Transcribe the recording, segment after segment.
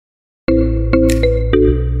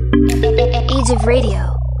Alternative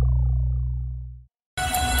Radio.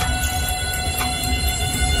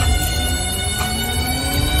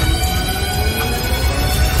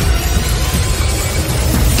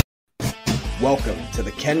 Welcome to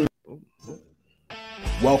the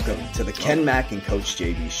Ken Mack and Coach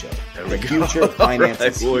JB show. The future of finance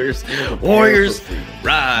right, Warriors,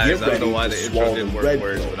 rise. I don't know why the intro didn't work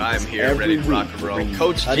words, but I'm here ready to rock and roll.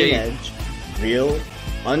 Coach J. Edge, real,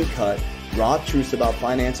 uncut, raw truths about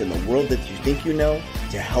finance in the world that you think you know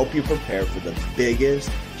to help you prepare for the biggest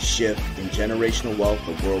shift in generational wealth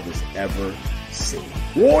the world has ever seen.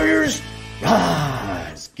 Warriors,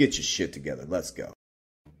 rise. Get your shit together. Let's go.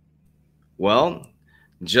 Well,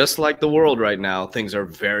 just like the world right now, things are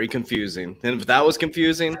very confusing. And if that was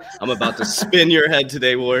confusing, I'm about to spin your head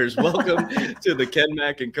today, Warriors. Welcome to the Ken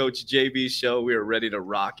Mack and Coach JB show. We are ready to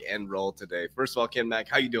rock and roll today. First of all, Ken Mack,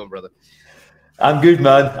 how you doing, brother? I'm good,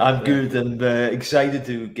 man. I'm good and excited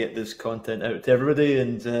to get this content out to everybody.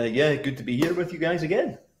 And good to be here with you guys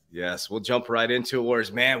again. Yes, we'll jump right into it,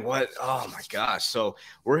 Warriors. Man, oh my gosh. So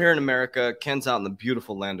we're here in America. Ken's out in the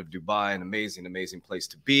beautiful land of Dubai, an amazing, amazing place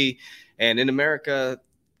to be. And in America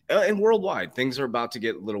and worldwide, things are about to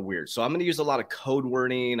get a little weird. So I'm going to use a lot of code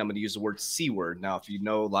wording. I'm going to use the word C word. Now, if you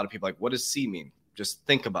know, a lot of people are like, what does C mean? Just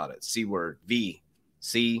think about it. C word, V,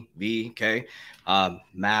 C, V, okay?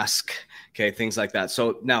 Mask, okay, things like that.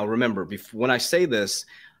 So now remember, when I say this,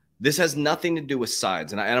 this has nothing to do with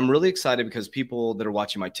sides. And I'm really excited because people that are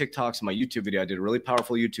watching my TikToks and my YouTube video, I did a really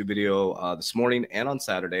powerful YouTube video this morning and on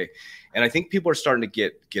Saturday. And I think people are starting to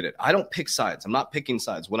get it. I don't pick sides. I'm not picking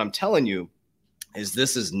sides. What I'm telling you is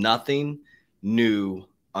this is nothing new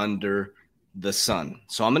under the sun.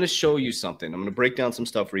 So I'm going to show you something. I'm going to break down some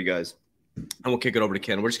stuff for you guys. And we'll kick it over to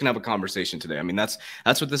Ken. We're just gonna have a conversation today. I mean, that's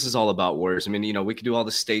what this is all about, Warriors. I mean, you know, we could do all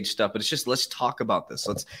the stage stuff, but it's just let's talk about this.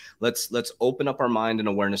 Let's open up our mind and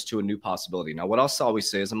awareness to a new possibility. Now, what else I always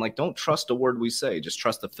say is I'm like, don't trust a word we say. Just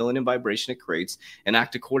trust the feeling and vibration it creates and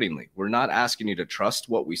act accordingly. We're not asking you to trust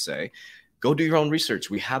what we say. Go do your own research.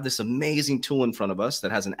 We have this amazing tool in front of us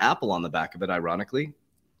that has an apple on the back of it, ironically.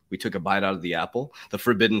 We took a bite out of the apple, the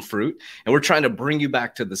forbidden fruit, and we're trying to bring you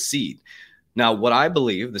back to the seed. Now, what I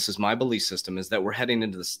believe, this is my belief system, is that we're heading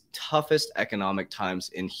into the toughest economic times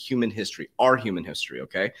in human history, our human history,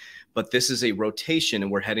 okay? But this is a rotation,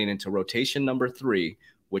 and we're heading into rotation number 3,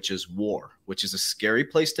 which is war, which is a scary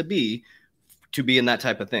place to be in that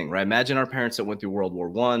type of thing, right? Imagine our parents that went through World War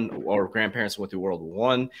I, or grandparents went through World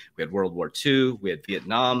War I. We had World War II. We had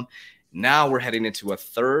Vietnam. Now we're heading into a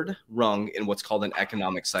third rung in what's called an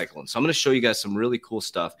economic cycle. And so I'm going to show you guys some really cool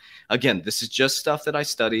stuff. Again, this is just stuff that I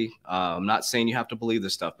study. I'm not saying you have to believe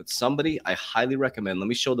this stuff, but somebody I highly recommend. Let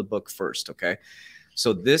me show the book first, okay?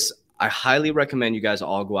 So I highly recommend you guys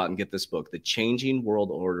all go out and get this book, The Changing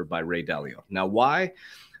World Order by Ray Dalio. Now, why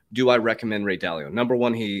do I recommend Ray Dalio? Number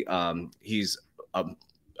one, he's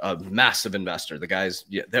a massive investor. The guy's,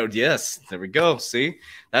 yes, there we go. See,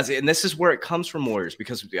 that's it. And this is where it comes from, Warriors,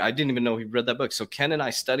 because I didn't even know he read that book. So Ken and I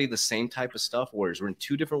study the same type of stuff, Warriors. We're in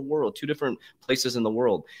two different places in the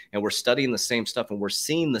world, and we're studying the same stuff, and we're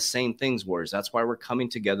seeing the same things, Warriors. That's why we're coming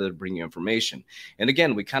together to bring you information. And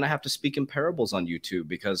again, we kind of have to speak in parables on YouTube,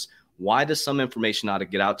 because why does some information not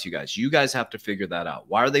get out to you guys? You guys have to figure that out.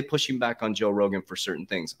 Why are they pushing back on Joe Rogan for certain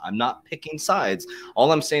things? I'm not picking sides.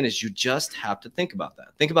 All I'm saying is you just have to think about that.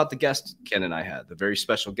 Think about the guest Ken and I had, the very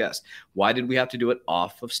special guest. Why did we have to do it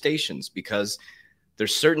off of stations? Because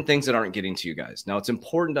there's certain things that aren't getting to you guys. Now, it's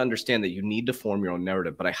important to understand that you need to form your own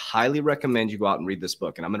narrative, but I highly recommend you go out and read this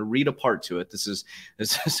book. And I'm going to read a part to it. This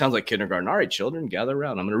sounds like kindergarten. All right, children, gather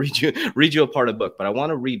around. I'm going to read you a part of the book, but I want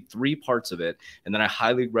to read 3 parts of it. And then I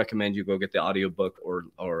highly recommend you go get the audiobook or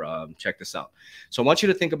check this out. So I want you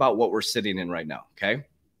to think about what we're sitting in right now, okay?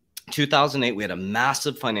 2008, we had a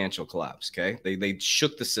massive financial collapse, okay? They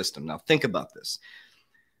shook the system. Now, think about this.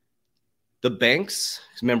 The banks,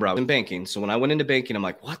 remember, I was in banking. So when I went into banking, I'm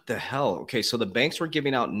like, what the hell? Okay, so the banks were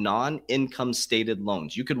giving out non-income stated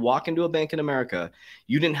loans. You could walk into a bank in America.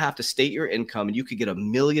 You didn't have to state your income, and you could get $1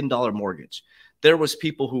 million mortgage. There was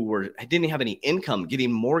people who didn't have any income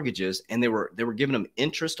getting mortgages, and they were giving them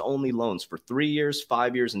interest-only loans for 3 years,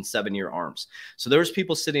 5 years, and 7-year ARMs. So there was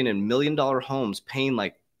people sitting in $1 million homes paying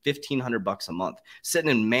like $1,500 a month, sitting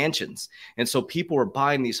in mansions. And so people were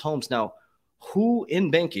buying these homes. Now, who in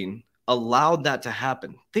banking allowed that to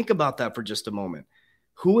happen? Think about that for just a moment.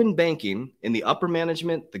 Who in banking, in the upper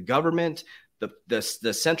management, the government, the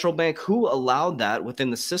central bank, who allowed that within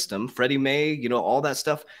the system? Freddie Mae, all that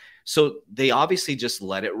stuff. So they obviously just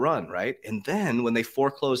let it run, right? And then when they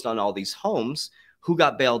foreclosed on all these homes, who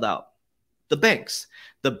got bailed out? The banks.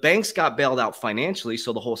 The banks got bailed out financially,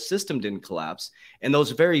 so the whole system didn't collapse. And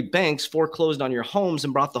those very banks foreclosed on your homes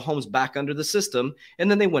and brought the homes back under the system.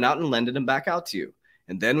 And then they went out and lended them back out to you.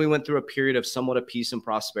 And then we went through a period of somewhat of peace and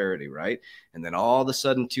prosperity, right? And then all of a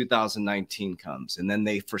sudden 2019 comes. And then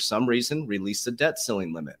they, for some reason, released the debt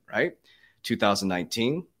ceiling limit, right?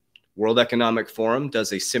 2019, World Economic Forum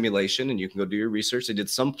does a simulation, and you can go do your research. They did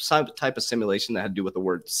some type of simulation that had to do with the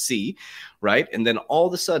word C, right? And then all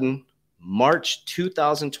of a sudden, March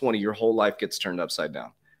 2020, your whole life gets turned upside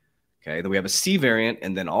down. Okay, then we have a C variant,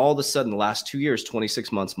 and then all of a sudden, the last 2 years,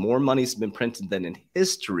 26 months, more money's been printed than in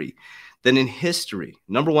history.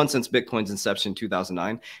 Number one since Bitcoin's inception in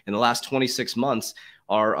 2009. In the last 26 months,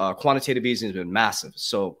 our quantitative easing has been massive.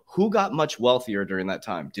 So who got much wealthier during that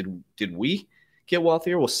time? Did we get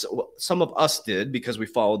wealthier? Well, some of us did because we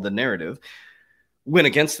followed the narrative, went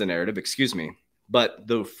against the narrative, excuse me. But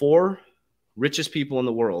the 4 richest people in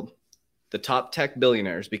the world, the top tech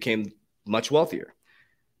billionaires, became much wealthier.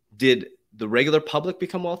 Did the regular public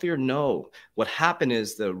become wealthier? No. What happened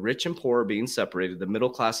is the rich and poor are being separated. The middle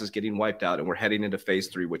class is getting wiped out, and we're heading into phase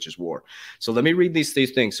 3, which is war. So let me read these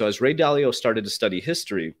things. So as Ray Dalio started to study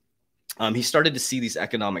history, he started to see these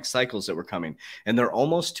economic cycles that were coming, and they're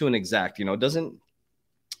almost to an exact, it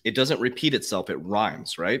doesn't repeat itself. It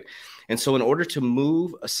rhymes, right? And so in order to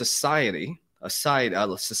move a society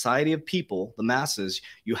of people, the masses,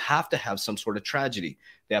 you have to have some sort of tragedy.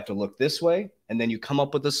 They have to look this way, and then you come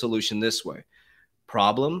up with a solution this way.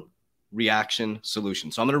 Problem, reaction, solution.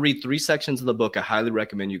 So I'm going to read 3 sections of the book. I highly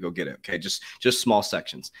recommend you go get it. Okay, just small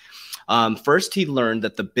sections. First, he learned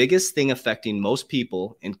that the biggest thing affecting most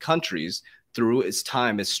people in countries through its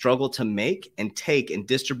time is struggle to make and take and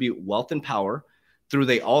distribute wealth and power.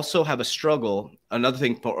 They also have a struggle. Another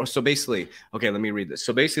thing. So basically, okay, let me read this.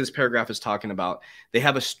 So basically, this paragraph is talking about they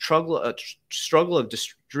have a struggle of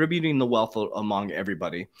distributing the wealth among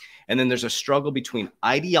everybody. And then there's a struggle between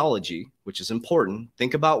ideology, which is important.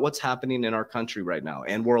 Think about what's happening in our country right now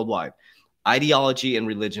and worldwide. Ideology and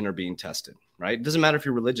religion are being tested, right? It doesn't matter if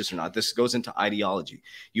you're religious or not. This goes into ideology.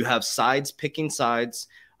 You have sides picking sides.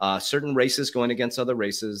 Certain races going against other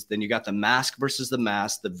races. Then you got the mask versus the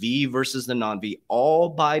mask, the V versus the non-V, all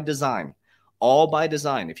by design.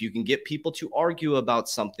 If you can get people to argue about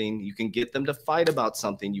something, you can get them to fight about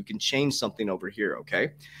something, you can change something over here,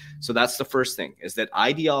 okay? So that's the first thing, is that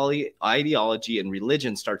ideology and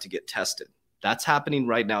religion start to get tested. That's happening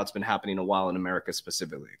right now. It's been happening a while in America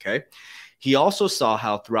specifically, okay? He also saw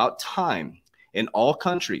how throughout time, in all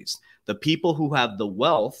countries, the people who have the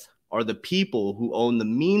wealth are the people who own the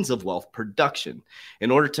means of wealth production. In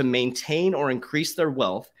order to maintain or increase their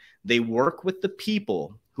wealth, they work with the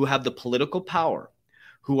people who have the political power,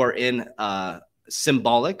 who are in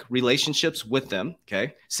symbiotic relationships with them,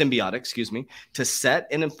 to set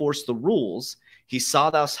and enforce the rules. He saw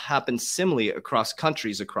this happen similarly across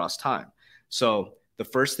countries, across time. So the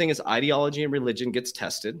first thing is ideology and religion gets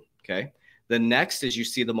tested, okay? The next is you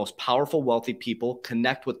see the most powerful, wealthy people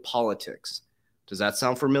connect with politics. Does that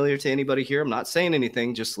sound familiar to anybody here? I'm not saying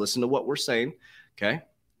anything. Just listen to what we're saying. Okay.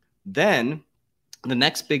 Then the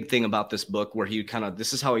next big thing about this book, where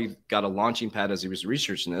this is how he got a launching pad as he was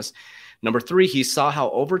researching this. Number 3, he saw how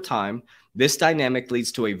over time, this dynamic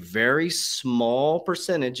leads to a very small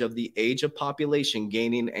percentage of the age of population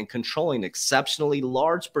gaining and controlling exceptionally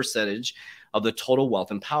large percentage of the total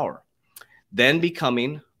wealth and power, then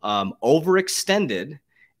becoming overextended,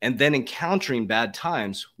 and then encountering bad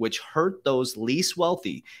times, which hurt those least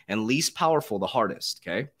wealthy and least powerful the hardest,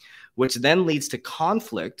 okay? Which then leads to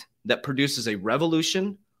conflict that produces a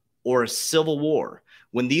revolution or a civil war.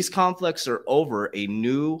 When these conflicts are over, a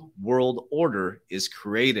new world order is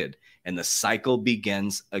created and the cycle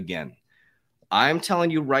begins again. I'm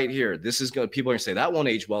telling you right here, people are going to say that won't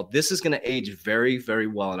age well. This is going to age very, very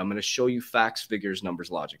well. And I'm going to show you facts, figures, numbers,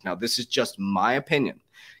 logic. Now, this is just my opinion.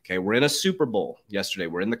 Okay, we're in a Super Bowl yesterday.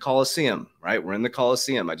 We're in the Coliseum, right? We're in the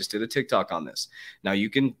Coliseum. I just did a TikTok on this. Now, you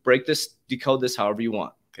can decode this however you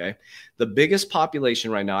want, okay? The biggest population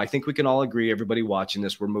right now, I think we can all agree, everybody watching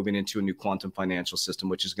this, we're moving into a new quantum financial system,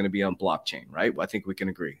 which is going to be on blockchain, right? I think we can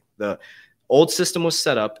agree. The old system was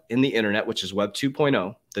set up in the internet, which is Web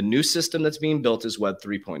 2.0. The new system that's being built is Web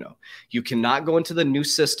 3.0. You cannot go into the new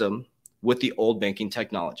system with the old banking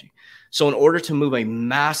technology. So in order to move a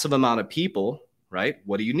massive amount of people, right,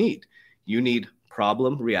 what do you need? You need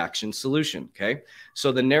problem, reaction, solution, okay?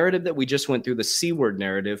 So the narrative that we just went through, the C word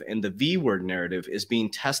narrative and the V word narrative, is being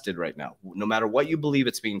tested right now. No matter what you believe,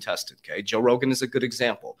 it's being tested, okay? Joe Rogan is a good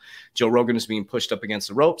example. Joe Rogan is being pushed up against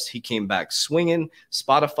the ropes. He came back swinging.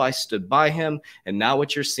 Spotify stood by him. And now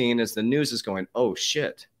what you're seeing is the news is going, oh,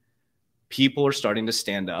 shit. People are starting to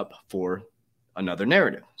stand up for another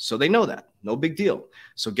narrative. So they know that. No big deal.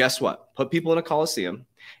 So guess what? Put people in a Coliseum.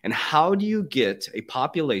 And how do you get a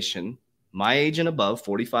population, my age and above,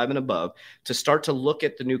 45 and above, to start to look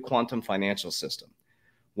at the new quantum financial system?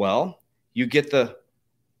 Well, you get the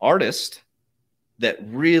artist that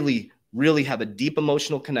really, really have a deep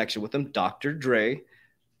emotional connection with them. Dr. Dre,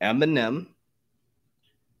 Eminem,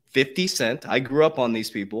 50 Cent. I grew up on these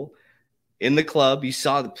people. In the club, you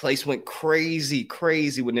saw the place went crazy,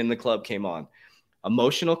 crazy when In the Club came on.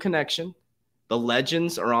 Emotional connection. The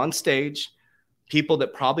legends are on stage. People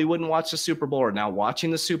that probably wouldn't watch the Super Bowl are now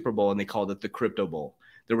watching the Super Bowl, and they called it the Crypto Bowl.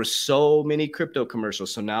 There were so many crypto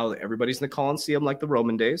commercials. So now everybody's in the Coliseum like the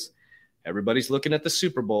Roman days. Everybody's looking at the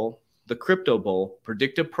Super Bowl, the Crypto Bowl,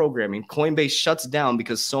 predictive programming. Coinbase shuts down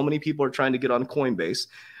because so many people are trying to get on Coinbase,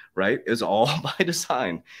 right? It's all by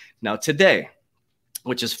design. Now today,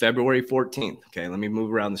 which is February 14th. Okay, let me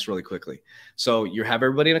move around this really quickly. So you have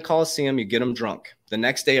everybody in a Coliseum, you get them drunk. The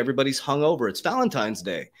next day, everybody's hungover. It's Valentine's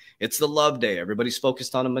Day. It's the love day. Everybody's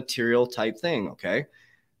focused on a material type thing, okay?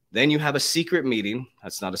 Then you have a secret meeting.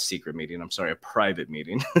 That's not a secret meeting. I'm sorry, a private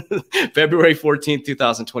meeting. February 14th,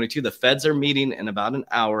 2022. The Feds are meeting in about an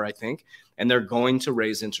hour, I think, and they're going to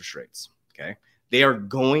raise interest rates, okay? They are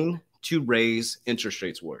going to raise interest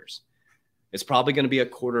rates, warriors. It's probably going to be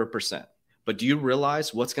 0.25%. But do you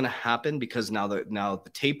realize what's going to happen? Because now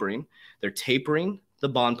the tapering, they're tapering the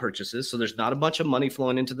bond purchases. So there's not a bunch of money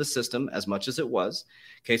flowing into the system as much as it was.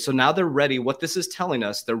 Okay, so now they're ready. What this is telling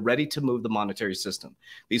us, they're ready to move the monetary system.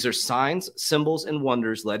 These are signs, symbols, and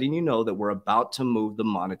wonders letting you know that we're about to move the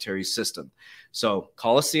monetary system. So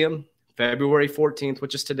Coliseum, February 14th,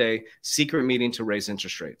 which is today, secret meeting to raise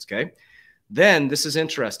interest rates, okay? Then this is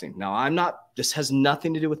interesting. Now, this has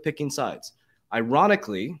nothing to do with picking sides.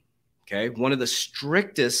 Ironically, okay, one of the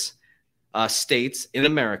strictest states in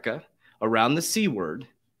America around the C word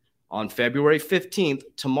on February 15th,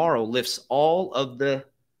 tomorrow, lifts all of the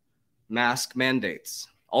mask mandates.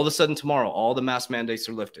 All of a sudden tomorrow, all the mask mandates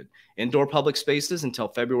are lifted. Indoor public spaces until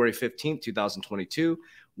February 15th, 2022.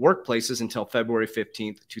 Workplaces until February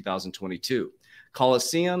 15th, 2022.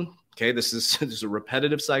 Coliseum, okay, this is a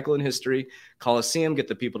repetitive cycle in history. Coliseum, get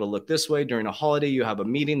the people to look this way. During a holiday, you have a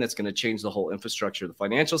meeting that's going to change the whole infrastructure of the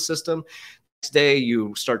financial system. Next day,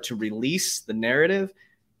 you start to release the narrative,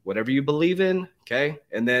 whatever you believe in, okay?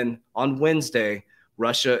 And then on Wednesday,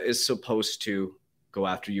 Russia is supposed to go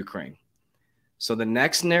after Ukraine. So the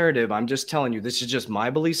next narrative, I'm just telling you, this is just my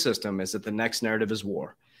belief system, is that the next narrative is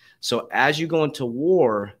war. So as you go into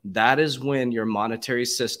war, that is when your monetary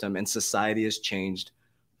system and society is changed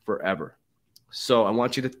forever. So I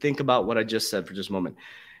want you to think about what I just said for just a moment.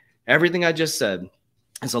 Everything I just said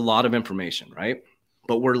is a lot of information, right?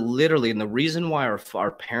 But we're literally, and the reason why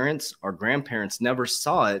our parents, our grandparents never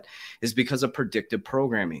saw it is because of predictive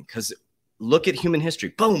programming. Because look at human history.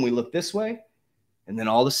 Boom, we look this way. And then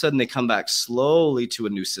all of a sudden they come back slowly to a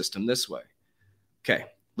new system this way. Okay,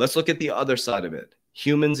 let's look at the other side of it.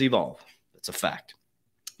 Humans evolve. That's a fact.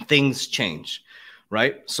 Things change,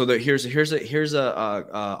 right? So here's a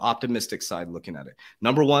optimistic side looking at it.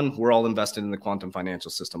 Number one, we're all invested in the quantum financial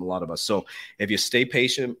system, a lot of us. So if you stay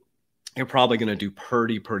patient, you're probably going to do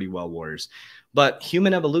pretty well, warriors. But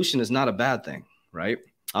human evolution is not a bad thing, right?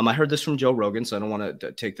 I heard this from Joe Rogan, so I don't want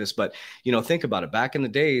to take this, but think about it. Back in the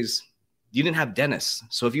days, you didn't have dentists.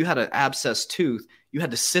 So if you had an abscessed tooth, you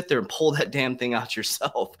had to sit there and pull that damn thing out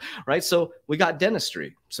yourself, right? So we got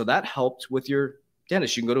dentistry. So that helped with your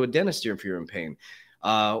dentist. You can go to a dentist if you're in pain.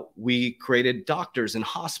 We created doctors and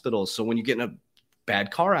hospitals. So when you get in a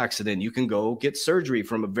bad car accident, you can go get surgery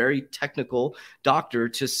from a very technical doctor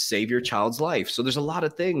to save your child's life. So there's a lot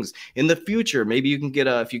of things. In the future, maybe you can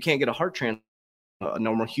if you can't get a heart transplant, a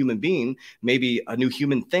normal human being, maybe a new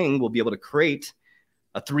human thing will be able to create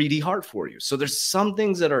a 3D heart for you. So there's some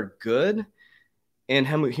things that are good in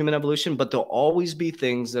human evolution, but there'll always be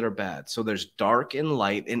things that are bad. So there's dark and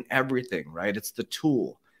light in everything, right? It's the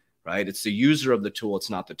tool, right? It's the user of the tool. It's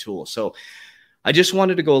not the tool. So I just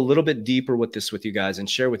wanted to go a little bit deeper with this with you guys and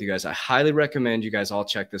share with you guys. I highly recommend you guys all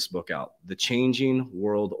check this book out, The Changing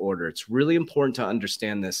World Order. It's really important to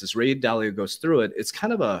understand this. As Ray Dalio goes through it, it's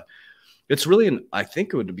kind of it's really I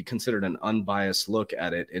think it would be considered an unbiased look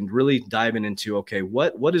at it and really diving into, okay,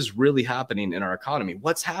 what is really happening in our economy?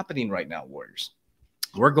 What's happening right now, warriors?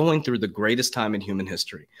 We're going through the greatest time in human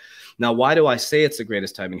history. Now, why do I say it's the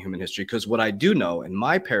greatest time in human history? Because what I do know in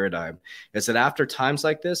my paradigm is that after times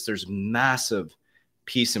like this, there's massive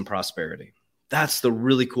peace and prosperity. That's the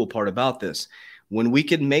really cool part about this. when we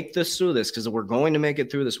can make this through this, because we're going to make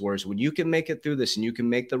it through this, Warriors, when you can make it through this and you can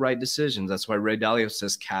make the right decisions, that's why Ray Dalio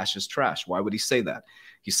says cash is trash. Why would he say that?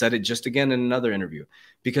 He said it just again in another interview,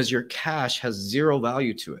 because your cash has zero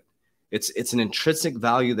value to it. It's an intrinsic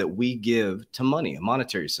value that we give to money, a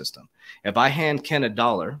monetary system. If I hand Ken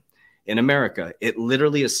 $1 in America, it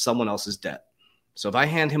literally is someone else's debt. So if I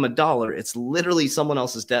hand him $1, it's literally someone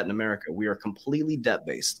else's debt in America. We are completely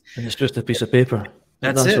debt-based. And it's just a piece of paper.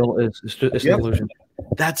 That's it. All it is. It's an illusion.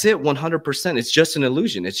 That's it, 100%. It's just an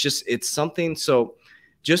illusion. It's something. So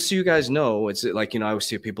just so you guys know, it's like, I always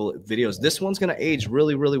see people videos. This one's going to age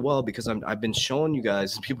really, really well because I've been showing you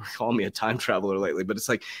guys, people are calling me a time traveler lately, but it's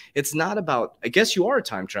like, it's not about, I guess you are a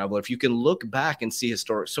time traveler if you can look back and see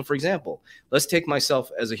historic. So for example, let's take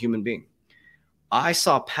myself as a human being. I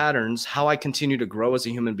saw patterns. How I continue to grow as a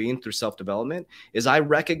human being through self-development is I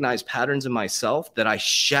recognize patterns in myself that I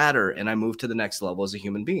shatter and I move to the next level as a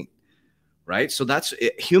human being, right? So that's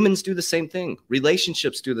it. Humans do the same thing.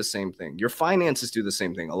 Relationships do the same thing. Your finances do the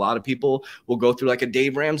same thing. A lot of people will go through like a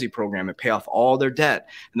Dave Ramsey program and pay off all their debt.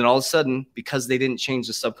 And then all of a sudden, because they didn't change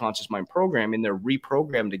the subconscious mind programming, they're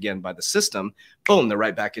reprogrammed again by the system. Boom, they're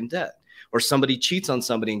right back in debt. Or somebody cheats on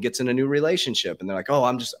somebody and gets in a new relationship and they're like, oh,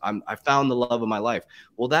 I found the love of my life.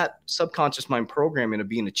 Well, that subconscious mind programming of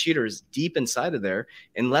being a cheater is deep inside of there.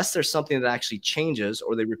 Unless there's something that actually changes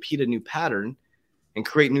or they repeat a new pattern and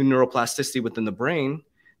create new neuroplasticity within the brain,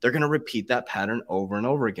 they're going to repeat that pattern over and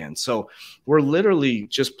over again. So we're literally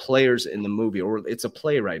just players in the movie, or it's a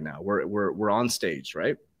play right now. We're on stage,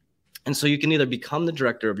 right? And so you can either become the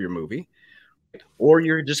director of your movie, or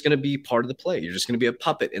you're just going to be part of the play. You're just going to be a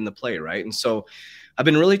puppet in the play, right? And so I've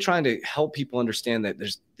been really trying to help people understand that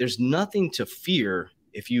there's nothing to fear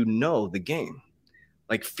if you know the game.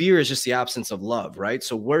 Like fear is just the absence of love, right?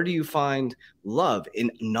 So where do you find love?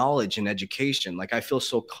 In knowledge and education. Like I feel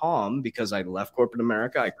so calm because I left corporate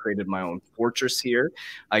America. I created my own fortress here.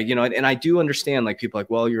 And I do understand like people like,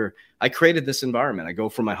 well, I created this environment. I go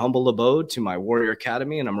from my humble abode to my Warrior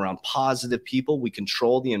Academy and I'm around positive people. We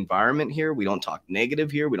control the environment here. We don't talk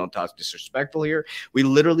negative here. We don't talk disrespectful here. We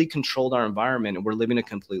literally controlled our environment and we're living a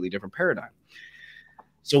completely different paradigm.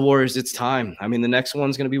 So Warriors, it's time. I mean, the next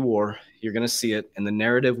one's going to be war. You're going to see it. And the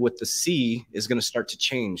narrative with the C is going to start to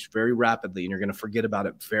change very rapidly. And you're going to forget about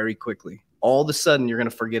it very quickly. All of a sudden, you're going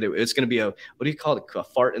to forget it. It's going to be what do you call it? A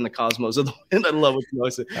fart in the cosmos of the wind. I love what you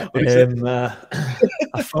always say.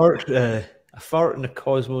 A fart in the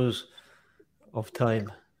cosmos of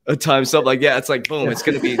time. A time, something like, yeah, it's like, boom. It's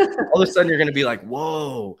going to be, all of a sudden, you're going to be like,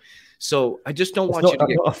 whoa. So I just don't want you to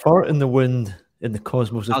get. Not a fart in the wind in the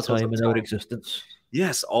cosmos of time in our existence.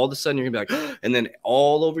 Yes, all of a sudden you're going to be like, and then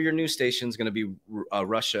all over your news station is going to be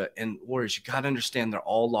Russia. And Warriors, you got to understand they're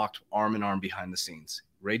all locked arm in arm behind the scenes.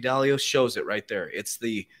 Ray Dalio shows it right there. It's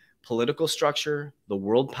the political structure, the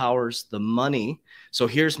world powers, the money. So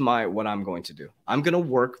here's what I'm going to do. I'm going to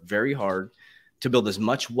work very hard to build as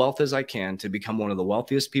much wealth as I can to become one of the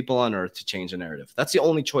wealthiest people on earth to change the narrative. That's the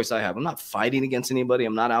only choice I have. I'm not fighting against anybody.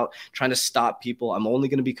 I'm not out trying to stop people. I'm only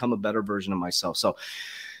going to become a better version of myself. So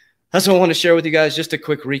that's what I want to share with you guys. Just a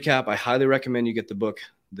quick recap. I highly recommend you get the book,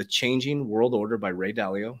 The Changing World Order by Ray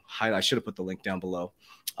Dalio. I should have put the link down below.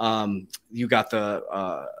 You got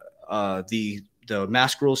the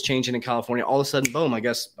mask rules changing in California. All of a sudden, boom, I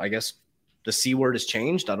guess the C word has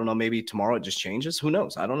changed. I don't know. Maybe tomorrow it just changes. Who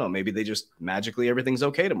knows? I don't know. Maybe they just magically everything's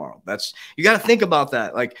okay tomorrow. You got to think about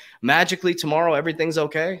that. Like magically tomorrow, everything's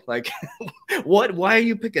okay. Like why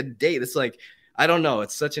you pick a date? It's like, I don't know.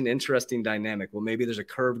 It's such an interesting dynamic. Well, maybe there's a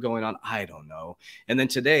curve going on. I don't know. And then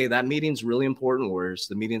today, that meeting's really important, Warriors.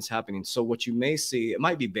 The meeting's happening. So what you may see, it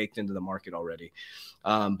might be baked into the market already.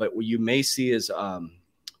 But what you may see is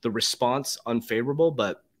the response unfavorable,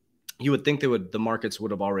 but you would think the markets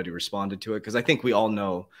would have already responded to it. Because I think we all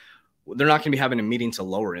know they're not going to be having a meeting to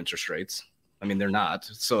lower interest rates. I mean, they're not.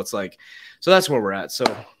 So it's like, so that's where we're at. So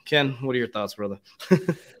Ken, what are your thoughts, brother?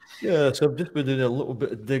 Yeah, so I've just been doing a little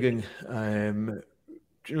bit of digging,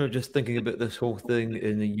 just thinking about this whole thing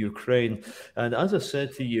in the Ukraine. And as I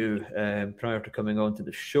said to you prior to coming on to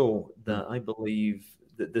the show, that I believe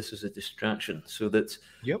that this is a distraction, so that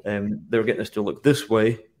they're getting us to look this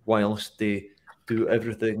way whilst they do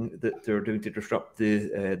everything that they're doing to disrupt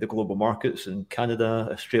the global markets in Canada,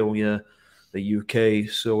 Australia, the UK.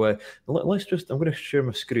 So I'm going to share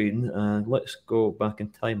my screen and let's go back in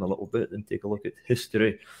time a little bit and take a look at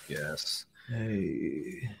history. Yes.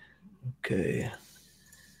 Okay.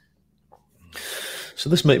 So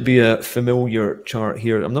this might be a familiar chart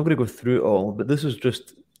here. I'm not going to go through it all, but this is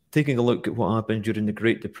just taking a look at what happened during the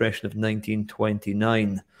Great Depression of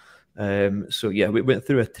 1929. So yeah, we went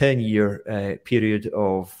through a 10-year period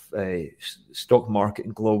of stock market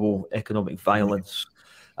and global economic violence.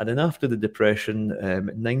 And then after the Depression,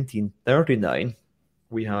 1939,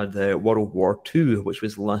 we had World War II, which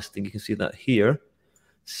was lasting, you can see that here,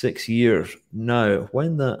 6 years. Now,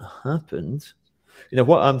 when that happened,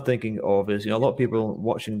 what I'm thinking of is, a lot of people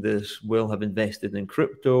watching this will have invested in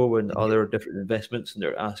crypto and other different investments, and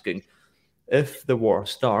they're asking, if the war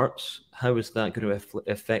starts, how is that going to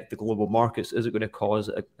affect the global markets? Is it going to cause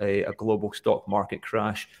a global stock market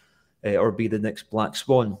crash or be the next black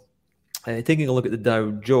swan? Taking a look at the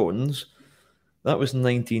Dow Jones, that was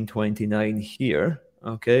 1929 here.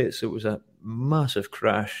 Okay, so it was a massive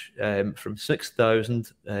crash from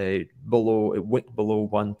 6,000 below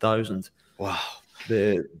 1,000. Wow.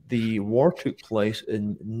 The war took place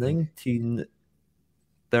in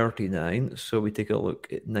 1939. So we take a look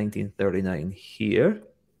at 1939 here.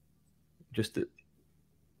 Just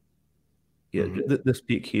this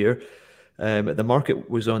peak here. The market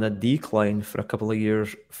was on a decline for a couple of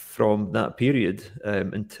years from that period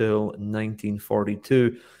until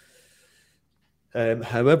 1942.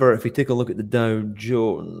 However, if we take a look at the Dow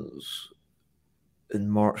Jones in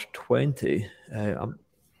March 20, where are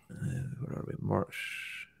we?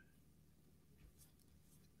 March.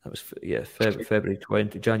 That was February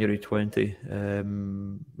 20, January 20.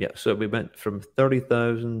 So we went from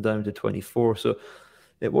 30,000 down to 24. So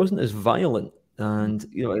it wasn't as violent, and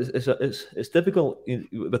it's difficult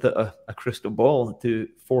with a crystal ball to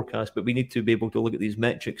forecast. But we need to be able to look at these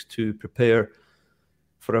metrics to prepare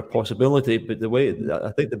for a possibility. But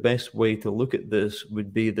I think the best way to look at this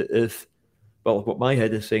would be that what my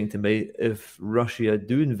head is saying to me, if Russia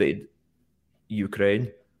do invade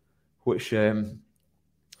Ukraine, which I'm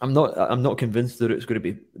not convinced that it's going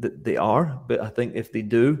to be that they are, but I think if they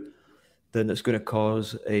do, then it's going to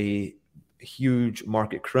cause a huge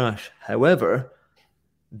market crash. However,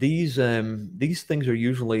 these things are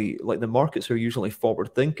usually, like, the markets are usually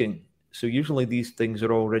forward thinking, so usually these things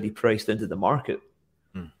are already priced into the market.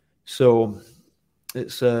 So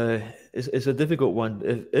it's a difficult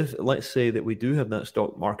one. If let's say that we do have that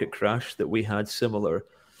stock market crash that we had similar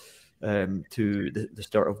to the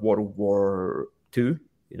start of World War II,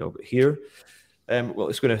 here,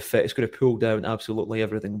 it's going to pull down absolutely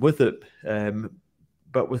everything with it.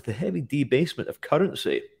 But with the heavy debasement of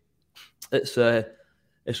currency, it's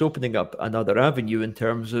opening up another avenue in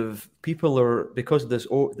terms of people are, because of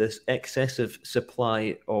this excessive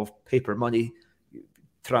supply of paper money,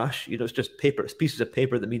 trash. It's just paper. It's pieces of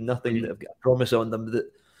paper that mean nothing, that have got a promise on them.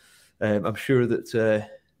 That I'm sure that.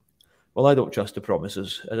 I don't trust the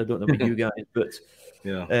promises, and I don't know about you guys, but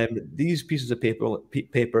these pieces of paper,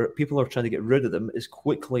 people are trying to get rid of them as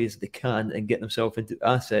quickly as they can and get themselves into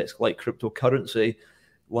assets like cryptocurrency,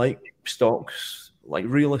 like stocks, like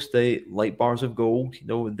real estate, like bars of gold.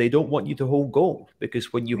 They don't want you to hold gold,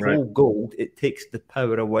 because when you hold gold, it takes the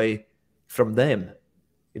power away from them.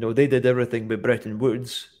 They did everything with Bretton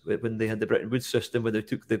Woods, when they had the Bretton Woods system, where they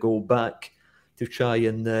took the gold back to try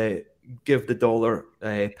and give the dollar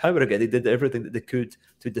power again. They did everything that they could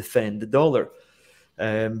to defend the dollar.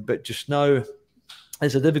 But just now,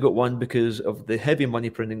 it's a difficult one because of the heavy money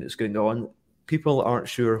printing that's going on. People aren't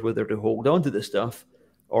sure whether to hold on to the stuff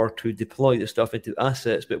or to deploy the stuff into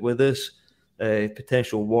assets. But with this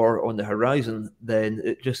potential war on the horizon, then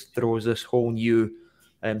it just throws this whole new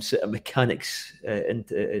set of mechanics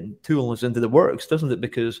and tools into the works, doesn't it?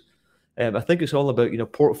 Because I think it's all about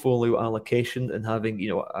portfolio allocation and having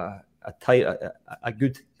a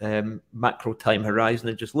good macro time horizon,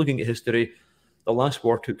 and just looking at history. The last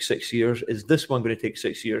war took 6 years. Is this one going to take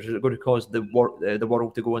 6 years? Is it going to cause the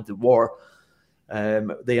world to go into war?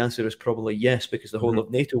 The answer is probably yes, because the whole of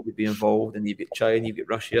NATO would be involved, and you've got China, you've got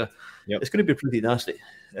Russia. It's going to be pretty nasty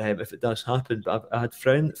if it does happen. But I had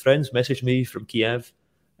friends message me from Kiev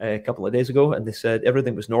a couple of days ago, and they said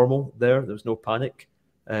everything was normal there. There was no panic.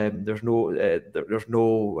 There's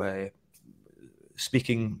no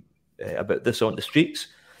speaking about this on the streets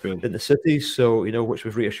in the cities. So which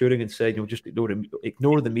was reassuring, and said just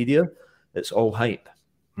ignore the media. It's all hype.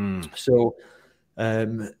 So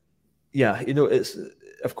it's,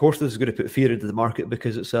 of course, this is going to put fear into the market,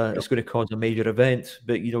 because it's going to cause a major event.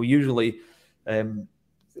 But usually,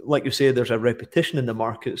 like you say, there's a repetition in the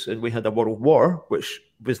markets, and we had a world war, which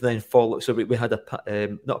was then followed. So we had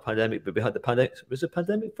not a pandemic, but we had the pandemic. Was the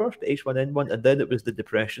pandemic first, the H1N1, and then it was the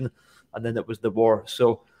Depression, and then it was the war.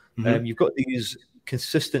 So you've got these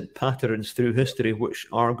consistent patterns through history, which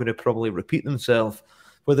are going to probably repeat themselves.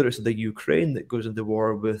 Whether it's the Ukraine that goes into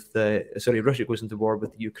war with, Russia goes into war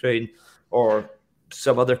with Ukraine, or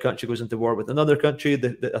some other country goes into war with another country,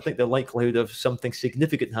 I think the likelihood of something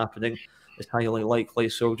significant happening is highly likely.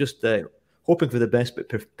 So just hoping for the best, but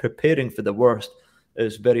preparing for the worst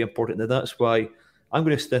is very important. And that's why I'm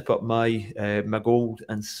going to step up my my gold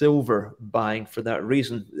and silver buying for that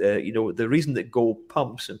reason. The reason that gold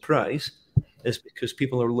pumps in price is because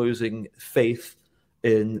people are losing faith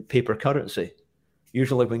in paper currency.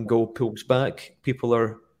 Usually when gold pulls back, people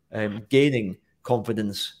are gaining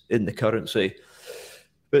confidence in the currency.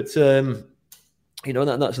 But, that's the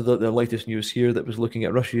latest news here that was looking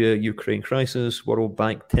at Russia-Ukraine crisis. World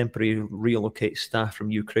Bank temporarily relocates staff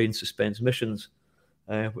from Ukraine, suspends missions,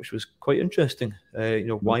 which was quite interesting.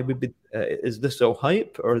 Why would be? Is this all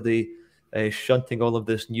hype, or are they shunting all of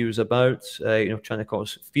this news about, trying to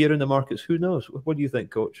cause fear in the markets? Who knows? What do you think,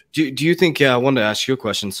 Coach? Do you think? Yeah, I wanted to ask you a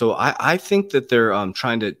question. So I think that they're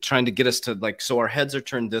trying to get us to so our heads are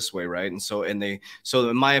turned this way, right? And so in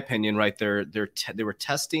my opinion, right, they were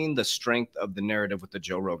testing the strength of the narrative with the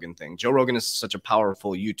Joe Rogan thing. Joe Rogan is such a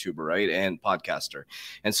powerful YouTuber, right, and podcaster,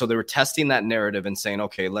 and so they were testing that narrative and saying,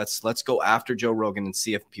 okay, let's go after Joe Rogan and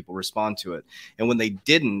see if people respond to it. And when they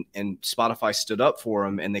didn't, and Spotify stood up for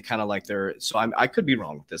him, and they kind of so I could be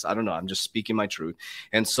wrong with this. I don't know. I'm just speaking my truth.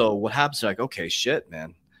 And so what happens? Like, okay, shit,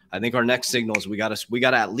 man. I think our next signal is we got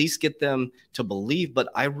to at least get them to believe. But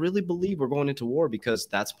I really believe we're going into war because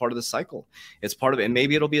that's part of the cycle. It's part of it. And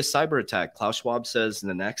maybe it'll be a cyber attack. Klaus Schwab says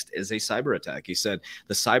the next is a cyber attack. He said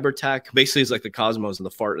the cyber attack basically is like the cosmos and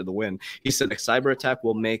the fart of the wind. He said a cyber attack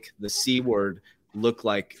will make the C word look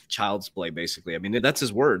like child's play, basically. I mean, that's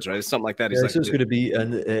his words, right? It's something like that. Yeah, it's going to be,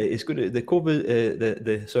 and it's going to the COVID,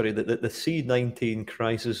 the C-19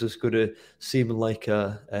 crisis is going to seem like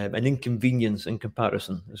an inconvenience in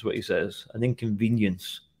comparison, is what he says. An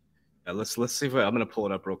inconvenience. Yeah, let's see if I'm going to pull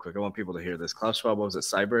it up real quick. I want people to hear this. Klaus Schwab, what was it?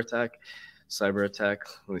 Cyber attack.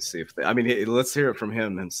 Let me see if let's hear it from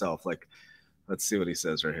him himself. Like, let's see what he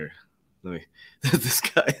says right here. This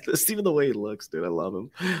guy, even the way he looks, dude, I love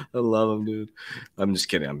him, dude. I'm just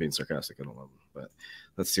kidding. I'm being sarcastic. I don't love him, but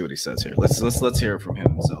let's see what he says here. Let's hear it from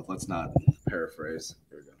him himself. Let's not paraphrase.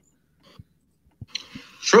 Here we go.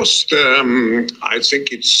 First, I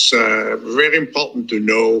think it's very important to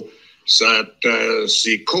know that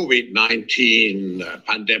the COVID-19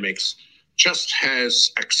 pandemics just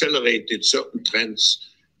has accelerated certain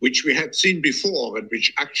trends which we had seen before and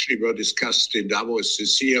which actually were discussed in Davos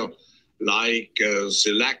this year, like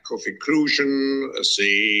the lack of inclusion,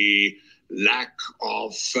 the lack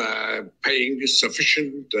of paying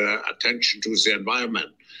sufficient attention to the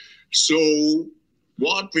environment. So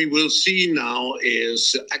what we will see now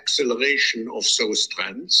is acceleration of those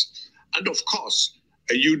trends, and of course,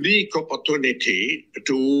 a unique opportunity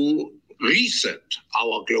to reset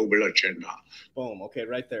our global agenda. Boom, okay,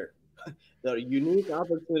 right there. The unique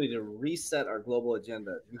opportunity to reset our global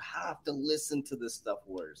agenda. You have to listen to this stuff,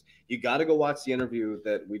 Warriors. You got to go watch the interview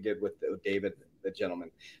that we did with David, the gentleman.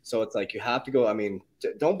 So it's like you have to go. I mean,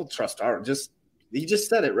 don't trust he just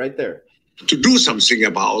said it right there. To do something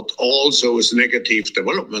about all those negative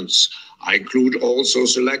developments, I include also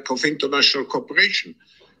the lack of international cooperation.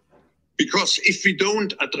 Because if we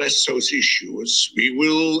don't address those issues, we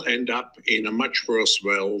will end up in a much worse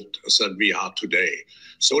world than we are today.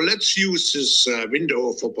 So let's use this window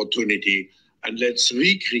of opportunity and let's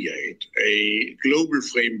recreate a global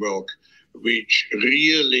framework which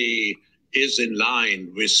really is in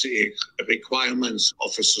line with the requirements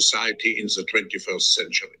of a society in the 21st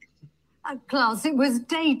century. Klaus, it was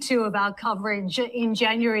day 2 of our coverage in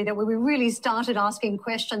January that we really started asking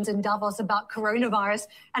questions in Davos about coronavirus,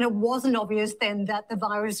 and it wasn't obvious then that the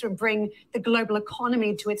virus would bring the global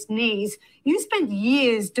economy to its knees. You spent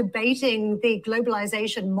years debating the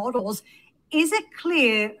globalization models. Is it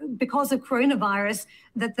clear, because of coronavirus,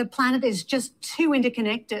 that the planet is just too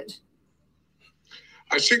interconnected?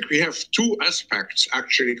 I think we have 2 aspects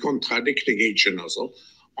actually contradicting each other.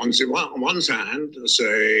 On the one hand,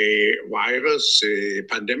 the virus, the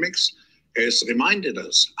pandemics, has reminded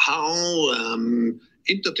us how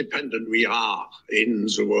interdependent we are in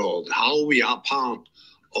the world, how we are part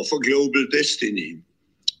of a global destiny,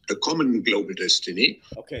 a common global destiny.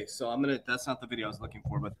 Okay, so that's not the video I was looking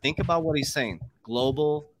for, but think about what he's saying.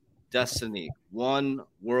 Global destiny, one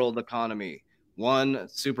world economy, one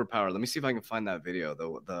superpower. Let me see if I can find that video,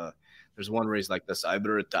 though. There's one where he's like, the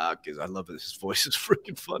cyber attack I love it. His voice is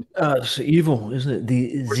freaking funny. It's evil, isn't it?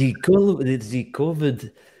 The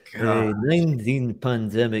COVID-19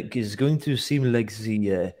 pandemic is going to seem like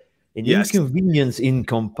an inconvenience in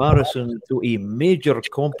comparison to a major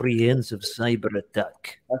comprehensive cyber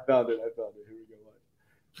attack. I found it. Here we go.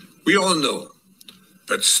 We all know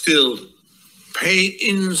that still pay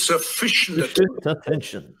insufficient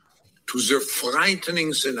attention to the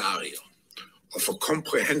frightening scenario of a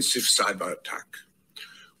comprehensive cyber attack,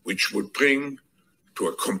 which would bring to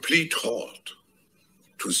a complete halt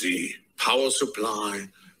to the power supply,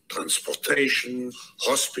 transportation,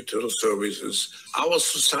 hospital services, our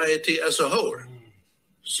society as a whole.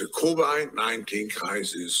 The COVID-19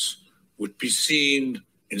 crisis would be seen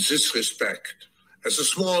in this respect as a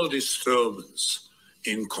small disturbance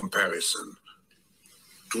in comparison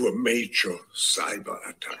to a major cyber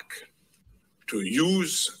attack. To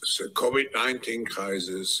use the COVID-19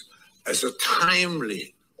 crisis as a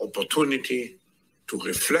timely opportunity to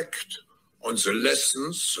reflect on the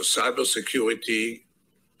lessons the cybersecurity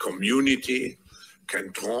community can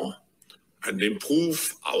draw and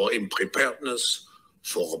improve our preparedness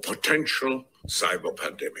for a potential cyber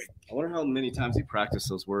pandemic. I wonder how many times he practiced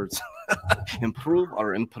those words. Improve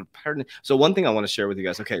our preparedness. So one thing I want to share with you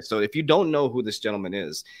guys. Okay, so if you don't know who this gentleman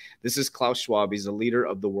is, this is Klaus Schwab. He's the leader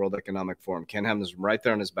of the World Economic Forum. Ken Hamlin's right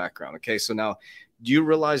there in his background. Okay, so now do you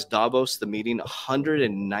realize Davos, the meeting,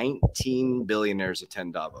 119 billionaires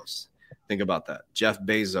attend Davos? Think about that. Jeff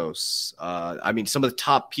Bezos, some of the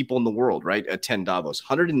top people in the world, right, attend Davos.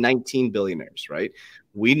 119 billionaires, right?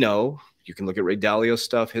 We know, you can look at Ray Dalio's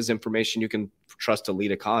stuff, his information, you can trust a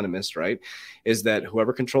lead economist, right, is that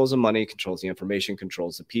whoever controls the money, controls the information,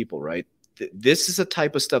 controls the people, right? This is the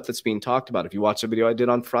type of stuff that's being talked about. If you watch the video I did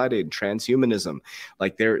on Friday, transhumanism,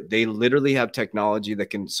 like they literally have technology that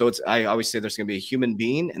can, so I always say there's going to be a human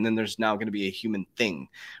being and then there's now going to be a human thing,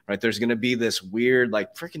 right? There's going to be this weird,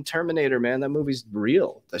 like freaking Terminator, man, that movie's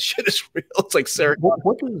real. That shit is real. It's like Sarah.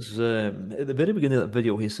 What is, at the very beginning of that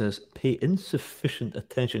video, he says, pay insufficient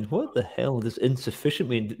attention. What the hell does insufficient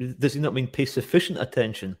mean? Does he not mean pay sufficient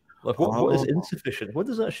attention? Like what is insufficient? What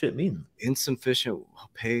does that shit mean? Insufficient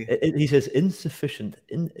pay. He says insufficient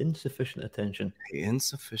attention. Pay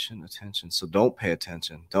insufficient attention. So don't pay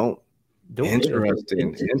attention. Don't.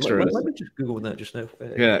 Interesting. Let me just Google that just now.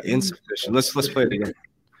 Yeah, insufficient. Let's play it again.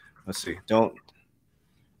 Let's see. Don't.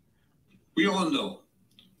 We all know,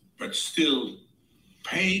 but still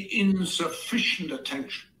pay insufficient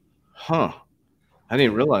attention. Huh. I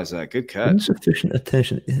didn't realize that. Good catch. Insufficient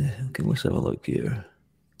attention. Okay, let's have a look here.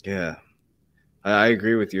 Yeah, I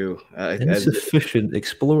agree with you. Insufficient.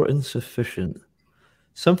 Explore insufficient.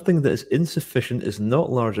 Something that is insufficient is not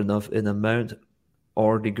large enough in amount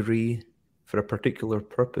or degree for a particular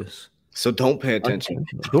purpose. So don't pay attention.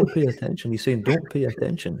 Don't pay attention. He's saying don't pay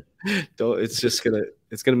attention. It's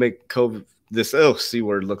gonna make COVID this C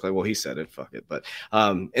word look like, well, he said it, fuck it. But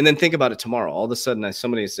and then think about it tomorrow. All of a sudden,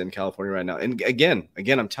 somebody is in California right now. And again,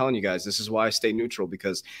 I'm telling you guys, this is why I stay neutral,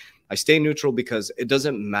 because I stay neutral because it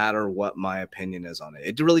doesn't matter what my opinion is on it.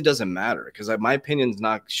 It really doesn't matter because my opinion's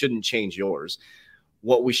shouldn't change yours.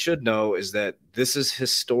 What we should know is that this is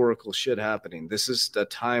historical shit happening. This is the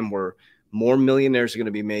time where more millionaires are going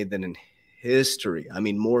to be made than in history. I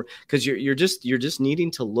mean, more, because you're just needing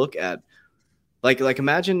to look at, like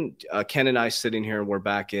imagine Ken and I sitting here and we're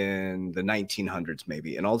back in the 1900s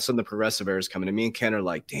maybe, and all of a sudden the progressive era is coming, and me and Ken are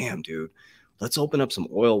like, damn, dude, let's open up some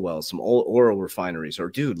oil wells, some oil refineries, or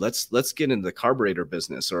dude, let's get into the carburetor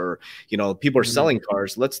business, or people are selling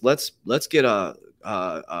cars. Let's get a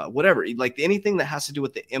whatever, like anything that has to do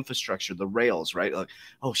with the infrastructure, the rails, right? Like,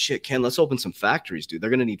 oh shit, Ken, let's open some factories, dude.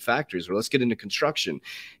 They're gonna need factories, or let's get into construction.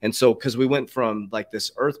 And so, because we went from like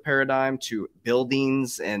this Earth paradigm to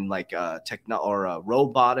buildings and like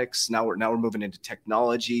robotics. Now we're moving into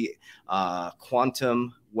technology,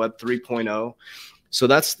 quantum, Web 3.0. So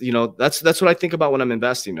that's what I think about when I'm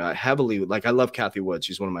investing. I heavily, like, I love Cathie Wood.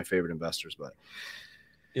 She's one of my favorite investors, but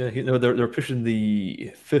yeah, they're pushing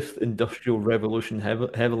the fifth industrial revolution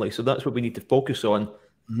heavily. So that's what we need to focus on,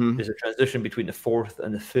 is a transition between the fourth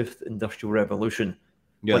and the fifth industrial revolution.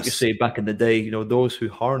 Yes. Like you say, back in the day, those who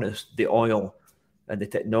harnessed the oil and the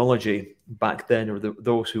technology back then, or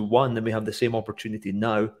those who won, then we have the same opportunity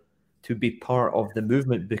now to be part of the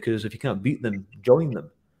movement, because if you can't beat them, join them.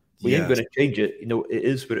 We ain't going to change it. It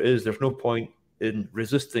is what it is. There's no point in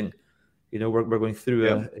resisting. We're going through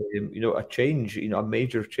a change, a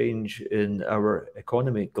major change in our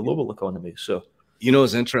economy, global economy. So,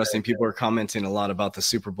 it's interesting. People are commenting a lot about the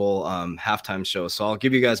Super Bowl halftime show. So I'll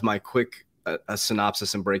give you guys my quick a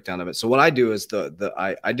synopsis and breakdown of it. So what I do is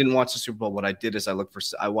I didn't watch the Super Bowl. What I did is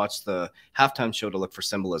I watched the halftime show to look for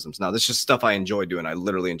symbolisms. Now this is stuff I enjoy doing. I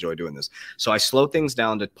literally enjoy doing this. So I slow things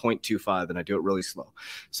down to 0.25 and I do it really slow.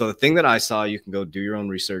 So the thing that I saw, you can go do your own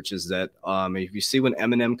research, is that if you see when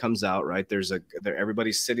Eminem comes out, right,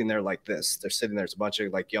 everybody's sitting there like this. They're sitting there. It's a bunch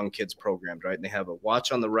of like young kids programmed, right? And they have a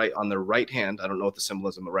watch on their right hand. I don't know what the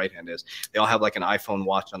symbolism of the right hand is. They all have like an iPhone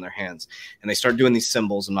watch on their hands, and they start doing these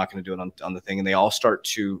symbols. I'm not going to do it on the thing, and they all start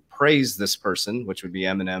to praise this person, which would be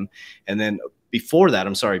Eminem. And then before that,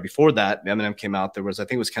 Eminem came out. There was, I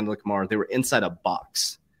think it was Kendrick Lamar. They were inside a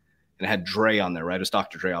box, and it had Dre on there, right? It was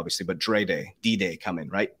Dr. Dre, obviously, but Dre Day, D-Day coming,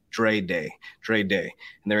 right? Dre Day.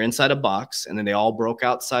 And they're inside a box, and then they all broke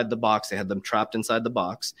outside the box. They had them trapped inside the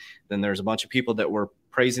box. Then there's a bunch of people that were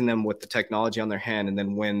praising them with the technology on their hand. And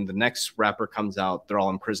then when the next rapper comes out, they're all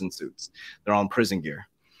in prison suits. They're all in prison gear.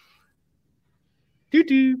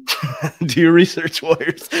 Do your research,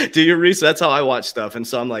 warriors. Do your research. That's how I watch stuff. And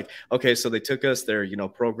so I'm like, okay, so they took us there,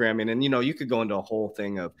 programming, and you could go into a whole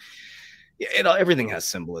thing of, everything has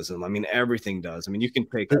symbolism. I mean, everything does. I mean, you can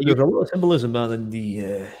take. There's a lot of symbolism, man,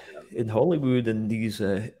 in Hollywood, and these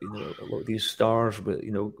a lot of these stars, but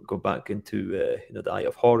go back into the Eye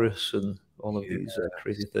of Horus and all of these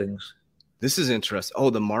crazy things. This is interesting. Oh,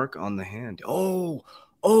 the mark on the hand. Oh,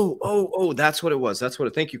 that's what it was.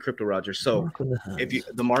 Thank you, Crypto Roger. So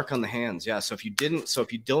the mark on the hands. Yeah. So if you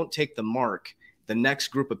don't take the mark, the next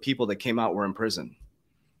group of people that came out were in prison.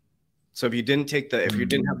 So if you didn't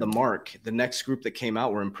have the mark, the next group that came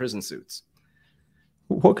out were in prison suits.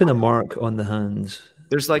 What kind of mark on the hands?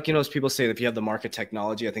 There's as people say, if you have the mark of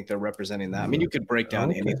technology, I think they're representing that. I mean, you could break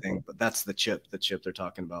down anything, but that's the chip they're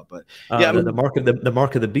talking about. But the mark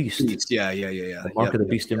of the beast. Yeah. The mark of the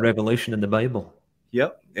beast in Revelation in the Bible.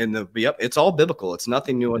 Yep. It's all biblical. It's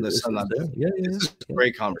nothing new in the sun. This is a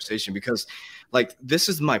great conversation, because this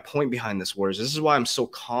is my point behind this, Warriors. This is why I'm so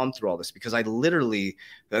calm through all this, because I literally,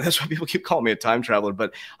 that's why people keep calling me a time traveler,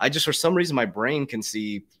 but I just, for some reason, my brain can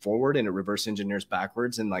see forward and it reverse engineers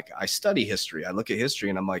backwards. And I study history. I look at history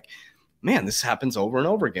and I'm like, man, this happens over and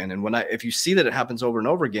over again. And if you see that it happens over and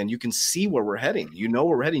over again, you can see where we're heading. Where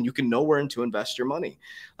we're heading. You can know where to invest your money.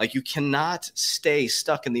 You cannot stay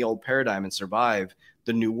stuck in the old paradigm and survive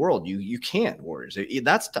the new world. You can't, Warriors.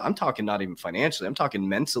 I'm talking not even financially. I'm talking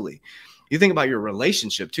mentally. You think about your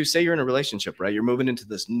relationship too. Say you're in a relationship, right? You're moving into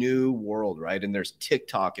this new world, right? And there's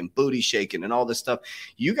TikTok and booty shaking and all this stuff.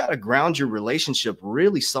 You got to ground your relationship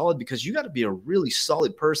really solid, because you got to be a really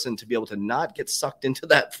solid person to be able to not get sucked into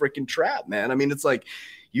that freaking trap, man. I mean, it's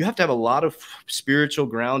you have to have a lot of spiritual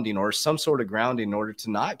grounding or some sort of grounding in order to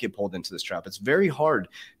not get pulled into this trap. It's very hard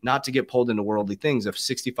not to get pulled into worldly things if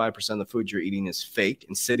 65% of the food you're eating is fake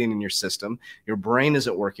and sitting in your system. Your brain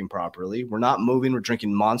isn't working properly. We're not moving. We're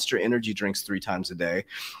drinking Monster energy drinks 3 times a day.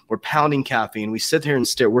 We're pounding caffeine. We sit here and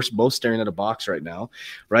stare. We're both staring at a box right now,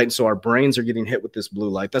 right? And so our brains are getting hit with this blue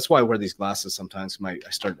light. That's why I wear these glasses sometimes. I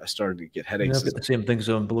started to get headaches. I've got the same things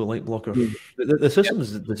on, blue light blocker. The system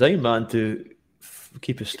is designed, man, to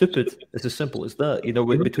keep us stupid. It's as simple as that.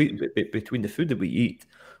 Between the food that we eat,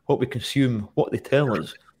 what we consume, what they tell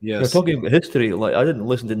us. Yes. We're talking about history. I didn't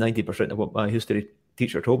listen to 90% of what my history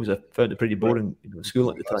teacher told me. I found it pretty boring in school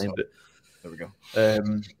at the time. But there we go.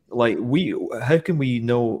 How can we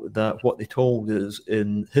know that what they told us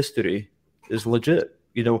in history is legit?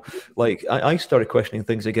 I started questioning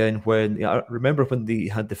things again when I remember when they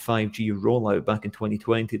had the 5G rollout back in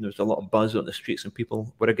 2020, and there was a lot of buzz on the streets and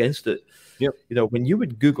people were against it. Yep. When you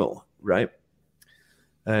would Google, right,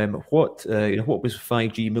 what was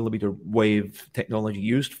 5G millimeter wave technology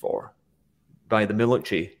used for by the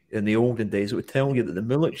military in the olden days, it would tell you that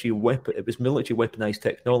it was military weaponized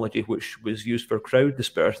technology, which was used for crowd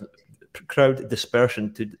dispersion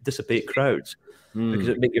to dissipate crowds. Because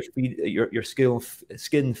it make your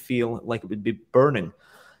skin feel like it would be burning.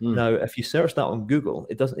 Now, if you search that on Google,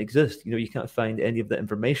 it doesn't exist. You can't find any of that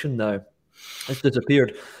information now. It's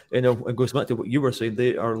disappeared. It goes back to what you were saying.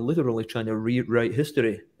 They are literally trying to rewrite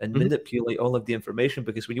history and manipulate all of the information,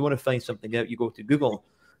 because when you want to find something out, you go to Google,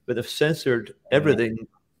 but they've censored everything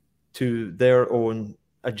to their own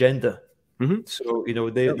agenda. So,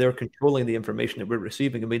 they're controlling the information that we're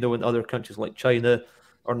receiving. And we know in other countries like China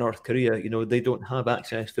or North Korea, they don't have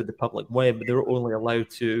access to the public web, but they're only allowed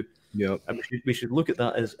to. And we should look at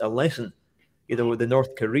that as a lesson. The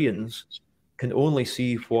North Koreans can only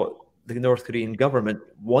see what the North Korean government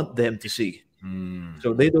want them to see.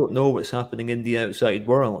 So they don't know what's happening in the outside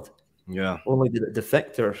world. Yeah. Only the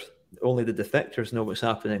defectors know what's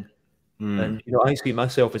happening. And I see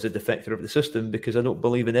myself as a defector of the system, because I don't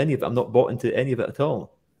believe in any of it. I'm not bought into any of it at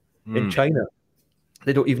all. In China,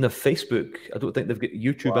 They don't even have Facebook. I don't think they've got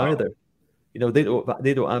YouTube either. You know,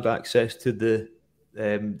 they don't have access to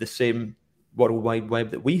the same World Wide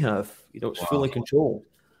Web that we have. You know, it's fully controlled.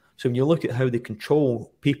 So when you look at how they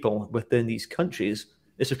control people within these countries,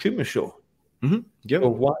 it's a Truman Show. Yep.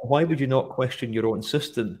 So why would you not question your own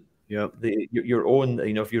system? Yep. Your own,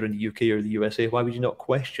 you know, if you're in the UK or the USA, why would you not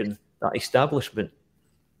question that establishment?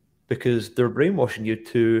 Because they're brainwashing you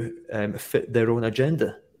to fit their own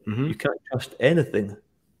agenda. You can't trust anything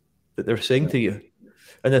that they're saying to you.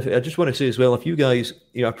 And I just want to say as well, if you guys,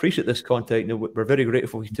 you know, appreciate this content, you know, we're very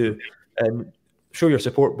grateful to show your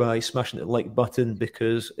support by smashing the like button,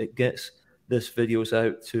 because it gets this videos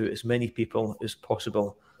out to as many people as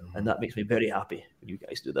possible. And that makes me very happy when you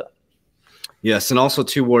guys do that. Yes, and also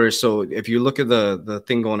too, Warriors. So if you look at the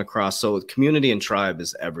thing going across, so community and tribe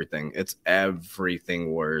is everything. It's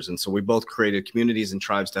everything, Warriors. And so we both created communities and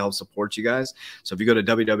tribes to help support you guys. So if you go to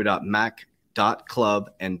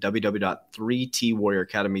www.mac.club and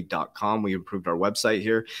www.3twarrioracademy.com, we improved our website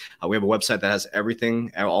here. We have a website that has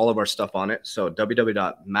everything, all of our stuff on it. So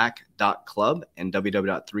www.mac.club and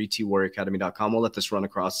www.3twarrioracademy.com. We'll let this run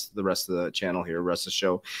across the rest of the channel here, the rest of the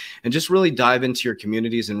show, and just really dive into your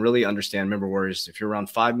communities and really understand. Remember, Warriors, if you're around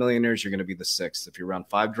 5 millionaires, you're going to be the 6th. If you're around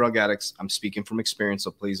 5 drug addicts, I'm speaking from experience,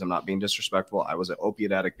 so please, I'm not being disrespectful. I was an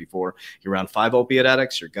opiate addict before. You're around 5 opiate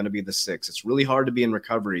addicts, you're going to be the 6th. It's really hard to be in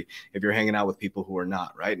recovery if you're hanging out with people who are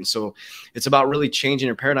not, right? And so it's about really changing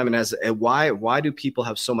your paradigm. And why do people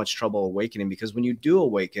have so much trouble awakening? Because when you do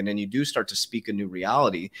awaken and you do start to speak a new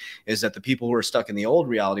reality, is that the people who are stuck in the old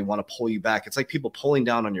reality want to pull you back. It's like people pulling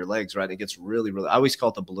down on your legs, right? It gets really, I always call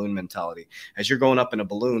it the balloon mentality. As you're going up in a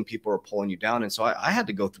balloon, people are pulling you down. And so I had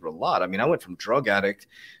to go through a lot. I mean, I went from drug addict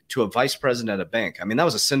to a vice president at a bank. I mean, that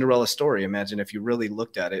was a Cinderella story. Imagine if you really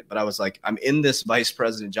looked at it. But I was like, I'm in this vice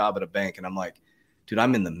president job at a bank, and I'm like, dude,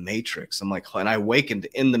 I'm in the Matrix. I'm like, and I awakened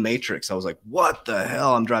in the Matrix. I was like, what the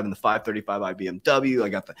hell? I'm driving the 535i BMW. I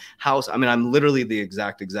got the house. I mean, I'm literally the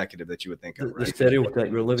exact executive that you would think of. Right? The stereotype.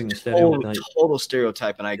 You're living the stereotype. Total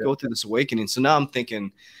stereotype. And I go through this awakening. So now I'm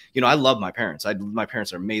thinking, you know, I love my parents. My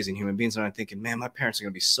parents are amazing human beings. And I'm thinking, man, my parents are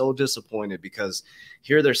going to be so disappointed because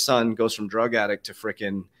here their son goes from drug addict to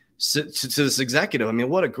freaking to this executive. I mean,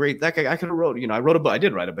 what a great, that guy, I could have wrote, you know, I wrote a book. I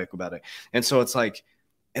did write a book about it. And so it's like,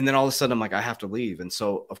 and then all of a sudden I'm like, I have to leave. And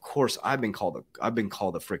so of course I've been called a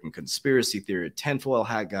freaking conspiracy theory, tinfoil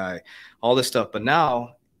hat guy, all this stuff. But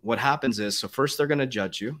now what happens is, so first they're going to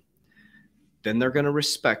judge you, then they're going to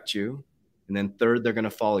respect you, and then third, they're going to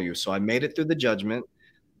follow you. So I made it through the judgment.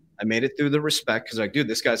 I made it through the respect, because like, dude,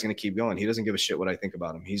 this guy's going to keep going. He doesn't give a shit what I think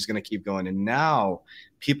about him. He's going to keep going. And now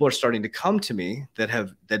people are starting to come to me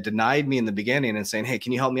that denied me in the beginning and saying, hey,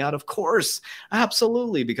 can you help me out? Of course.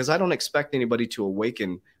 Absolutely. Because I don't expect anybody to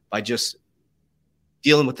awaken by just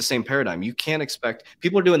dealing with the same paradigm. You can't expect,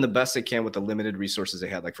 people are doing the best they can with the limited resources they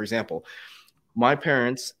had. Like, for example, my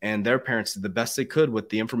parents and their parents did the best they could with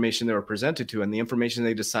the information they were presented to and the information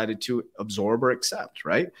they decided to absorb or accept,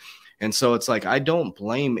 right? And so it's like, I don't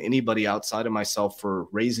blame anybody outside of myself for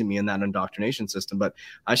raising me in that indoctrination system, but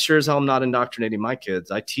I sure as hell am not indoctrinating my kids.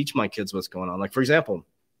 I teach my kids what's going on. Like, for example,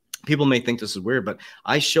 people may think this is weird, but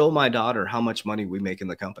I show my daughter how much money we make in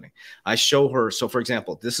the company. I show her. So for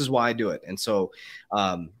example, this is why I do it. And so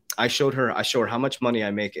I show her how much money I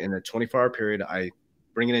make in a 24-hour period. I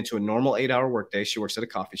bring it into a normal 8-hour workday. She works at a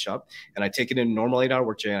coffee shop, and I take it in a normal 8-hour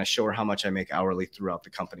workday, and I show her how much I make hourly throughout the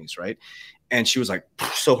companies, right? And she was like,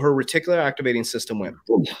 so her reticular activating system went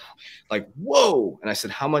like, whoa. And I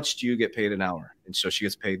said, how much do you get paid an hour? And so she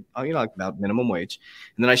gets paid, you know, like about minimum wage.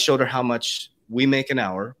 And then I showed her how much we make an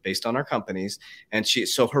hour based on our companies. And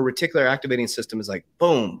so her reticular activating system is like,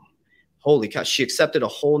 boom, holy cow. She accepted a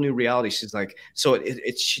whole new reality. She's like, so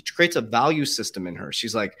she creates a value system in her.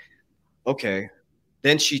 She's like, okay.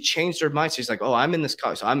 Then she changed her mind. She's like, oh, I'm in this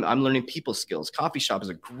coffee. So I'm learning people skills. Coffee shop is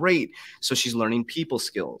a great. So she's learning people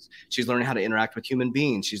skills. She's learning how to interact with human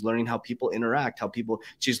beings. She's learning how people interact,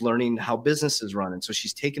 she's learning how businesses run. And so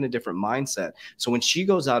she's taken a different mindset. So when she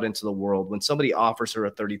goes out into the world, when somebody offers her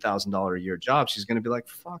a $30,000 a year job, she's going to be like,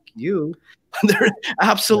 fuck you. They're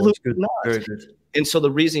absolutely not. Very good. And so the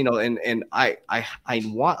reason, you know, and I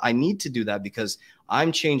need to do that because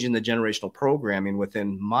I'm changing the generational programming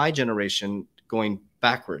within my generation, going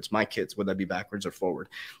backwards. My kids, would that be backwards or forward?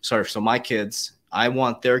 Sorry. So my kids, I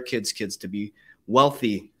want their kids to be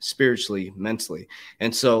wealthy spiritually, mentally.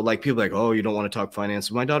 And so like people are like, oh, you don't want to talk finance.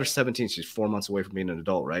 My daughter's 17. She's 4 months away from being an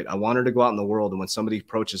adult, right? I want her to go out in the world. And when somebody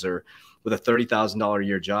approaches her with a $30,000 a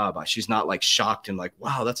year job, she's not like shocked and like,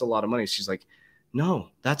 wow, that's a lot of money. She's like, no,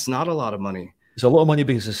 that's not a lot of money. It's a lot of money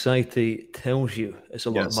because society tells you it's a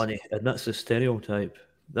lot of money. And that's the stereotype.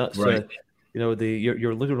 That's right.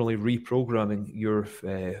 you're literally reprogramming your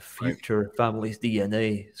future family's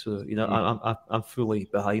DNA. So I'm fully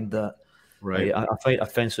behind that. Right. I find it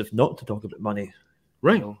offensive not to talk about money.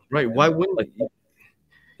 Right. Right. Why wouldn't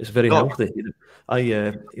it's very healthy.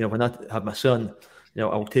 When I have my son,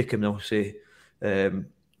 I'll take him and I'll say,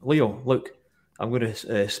 Leo, look, I'm going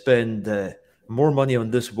to spend more money on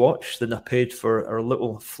this watch than I paid for our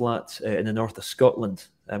little flat in the north of Scotland.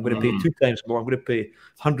 I'm going to pay 2 times more. I'm going to pay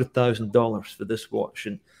 $100,000 for this watch.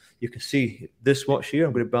 And you can see this watch here,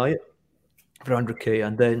 I'm going to buy it for $100K.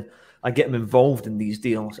 And then I get him involved in these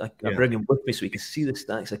deals. I bring him with me so he can see the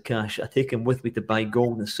stacks of cash. I take him with me to buy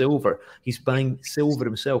gold and silver. He's buying silver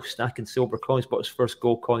himself, stacking silver coins. Bought his first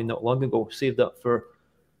gold coin not long ago. Saved up for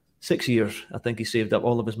 6 years. I think he saved up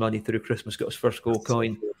all of his money through Christmas, got his first gold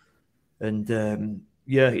coin. And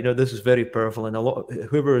this is very powerful. And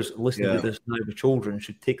whoever is listening to this now, the children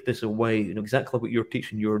should take this away. Exactly what you're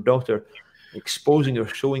teaching your daughter, exposing her,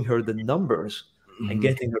 showing her the numbers and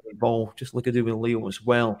getting her involved, just like I do with Leo as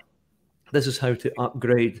well. This is how to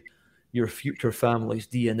upgrade your future family's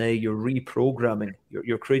DNA. You're reprogramming.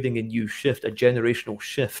 You're creating a new shift, a generational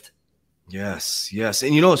shift. Yes.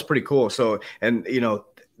 And it's pretty cool. So, and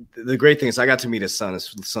the great thing is I got to meet his son.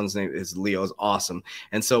 His son's name is Leo. It's awesome.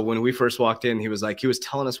 And so when we first walked in, he was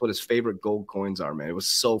telling us what his favorite gold coins are, man. It was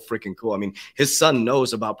so freaking cool. I mean, his son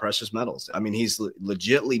knows about precious metals. I mean, he's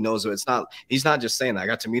legitly knows it. He's not just saying that. I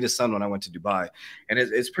got to meet his son when I went to Dubai, and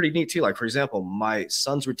it's pretty neat too. Like, for example, my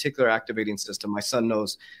son's reticular activating system. My son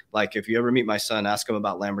knows, like, if you ever meet my son, ask him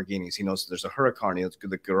about Lamborghinis. He knows there's a Huracan. He knows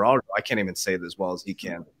the Geraldo. I can't even say it as well as he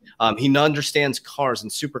can. He understands cars and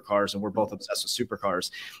supercars, and we're both obsessed with supercars.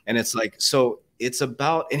 And it's like, so it's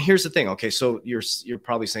about, and here's the thing. Okay. So you're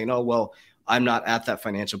probably saying, oh, well, I'm not at that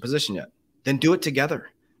financial position yet. Then do it together.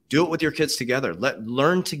 Do it with your kids together.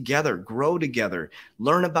 Learn together, grow together,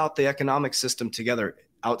 learn about the economic system together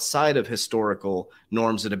outside of historical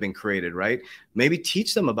norms that have been created, right? Maybe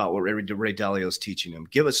teach them about what Ray Dalio is teaching them.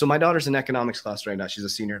 So my daughter's in economics class right now. She's a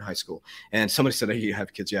senior in high school. And somebody said, hey, you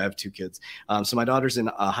have kids? Yeah, I have 2 kids. So my daughter's in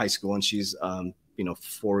high school, and she's,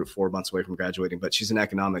 4 months away from graduating, but she's in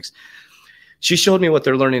economics. She showed me what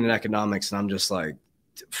they're learning in economics, and I'm just like,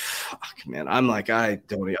 fuck, man. I'm like,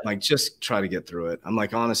 just try to get through it. I'm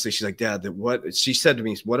like, honestly, she's like, Dad, what she said to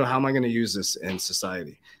me, how am I going to use this in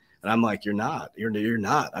society? And I'm like, you're not.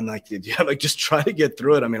 I'm like, just try to get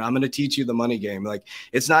through it. I mean, I'm going to teach you the money game. Like,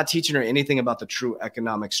 it's not teaching her anything about the true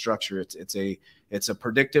economic structure. It's a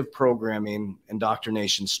predictive programming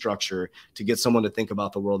indoctrination structure to get someone to think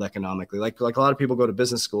about the world economically. Like a lot of people go to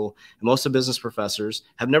business school, and most of business professors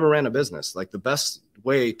have never ran a business. Like, the best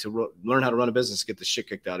way to learn how to run a business is get the shit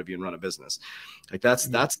kicked out of you and run a business. Like that's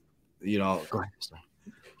go ahead.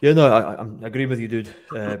 Yeah, no, I agree with you, dude.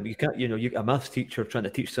 You can't, a maths teacher trying to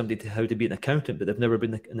teach somebody how to be an accountant, but they've never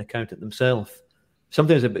been an accountant themselves.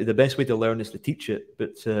 Sometimes the best way to learn is to teach it,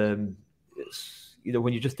 but it's,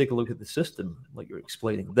 when you just take a look at the system, like you're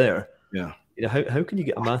explaining there, how can you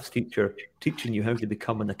get a maths teacher teaching you how to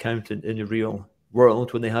become an accountant in the real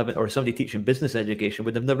world when they haven't, or somebody teaching business education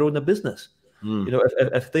when they've never owned a business?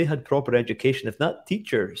 If they had proper education, if that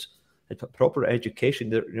teachers proper education,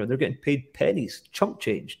 they're getting paid pennies, chump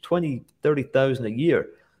change, 20, 30,000 a year,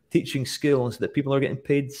 teaching skills that people are getting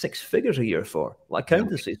paid 6 figures a year for. Like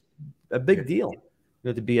accountancy, a big deal,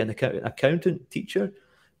 to be an accountant, teacher.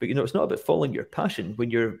 But it's not about following your passion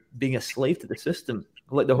when you're being a slave to the system.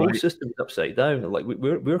 Like the whole system is upside down. Like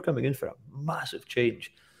we're coming in for a massive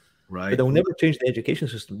change. Right. But they'll never change the education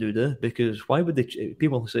system, do they? Because why would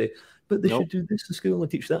people say, but they should do this in school and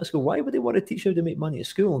teach that in school? Why would they want to teach how to make money in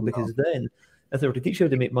school? Because then, if they were to teach how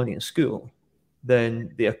to make money in school,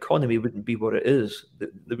 then the economy wouldn't be what it is. There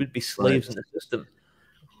would be slaves in the system.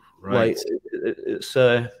 Right.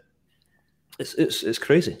 Like, it's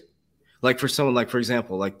crazy. Like for someone, like for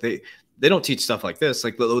example, like they don't teach stuff like this.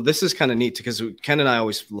 Like this is kind of neat because Ken and I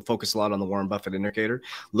always focus a lot on the Warren Buffett indicator.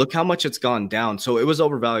 Look how much it's gone down. So it was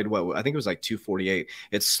overvalued. I think it was like 248.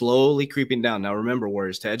 It's slowly creeping down. Now remember,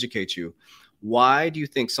 Warriors, to educate you, why do you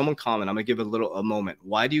think, someone comment, I'm gonna give a moment.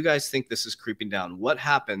 Why do you guys think this is creeping down? What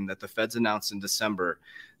happened that the Feds announced in December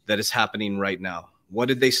that is happening right now? What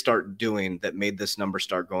did they start doing that made this number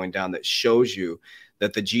start going down, that shows you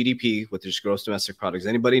that the GDP, with this gross domestic product,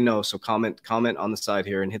 anybody know? So comment on the side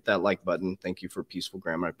here and hit that like button. Thank you for peaceful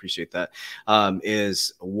grammar. I appreciate that.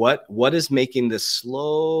 Is what is making this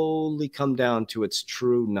slowly come down to its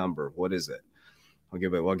true number? What is it? I'll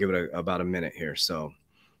give it about a minute here. So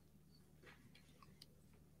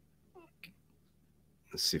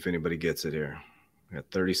let's see if anybody gets it here. We got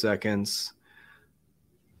 30 seconds.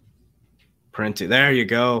 Printing. There you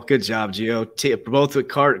go. Good job, Gio. Both with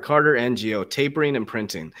Carter and Gio, tapering and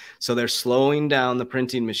printing. So they're slowing down the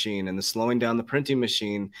printing machine, and the slowing down the printing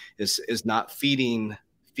machine is not feeding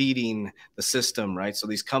the system, right? So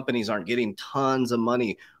these companies aren't getting tons of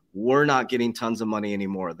money. We're not getting tons of money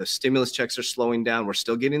anymore. The stimulus checks are slowing down. We're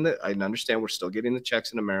still getting I understand we're still getting the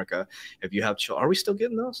checks in America. If you have children, are we still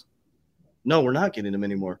getting those? No, we're not getting them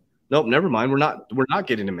anymore. Nope, never mind. We're not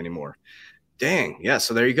getting them anymore. Dang. Yeah.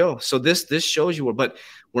 So there you go. So this shows you, but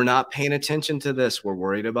we're not paying attention to this. We're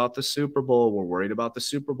worried about the Super Bowl. We're worried about the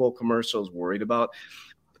Super Bowl commercials, worried about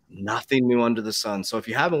nothing new under the sun. So if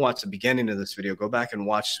you haven't watched the beginning of this video, go back and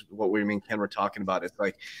watch what we and Ken were talking about. It's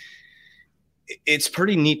like, it's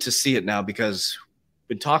pretty neat to see it now because we've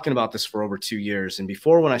been talking about this for over 2 years. And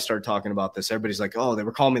before, when I started talking about this, everybody's like, oh, they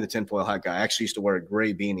were calling me the tinfoil hat guy. I actually used to wear a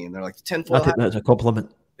gray beanie, and they're like, the tinfoil hat. That's a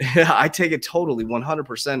compliment. I take it totally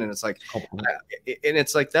 100%. And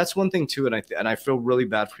it's like, that's one thing too. And I feel really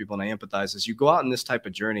bad for people, and I empathize. As you go out in this type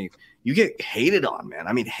of journey, you get hated on, man.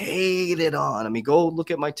 I mean, hated on. I mean, go look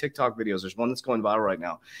at my TikTok videos. There's one that's going viral right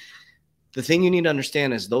now. The thing you need to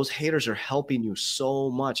understand is those haters are helping you so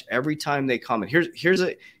much every time they comment. Here's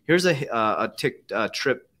a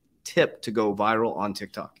tip to go viral on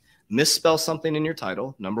TikTok. Misspell something in your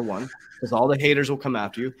title, number one, because all the haters will come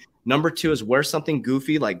after you. Number two is wear something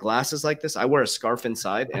goofy like glasses like this. I wear a scarf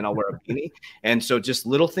inside and I'll wear a beanie. And so just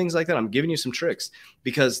little things like that. I'm giving you some tricks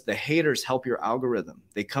because the haters help your algorithm.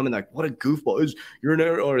 They come in like, what a goofball. You're in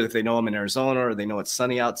Arizona, or if they know I'm in Arizona, or they know it's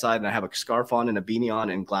sunny outside and I have a scarf on and a beanie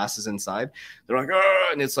on and glasses inside. They're like, oh,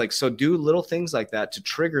 and it's like, so do little things like that to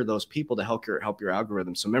trigger those people to help your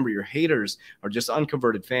algorithm. So remember, your haters are just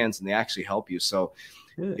unconverted fans and they actually help you. So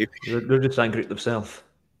they're just angry at themselves.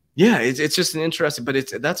 Yeah, it's just an interesting,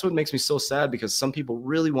 but that's what makes me so sad because some people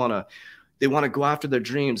really want to go after their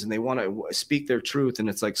dreams and they want to speak their truth. And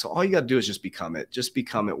it's like, so all you got to do is just become it. Just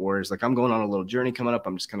become it. Whereas like I'm going on a little journey coming up.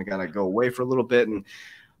 I'm just going to go away for a little bit. And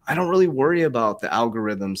I don't really worry about the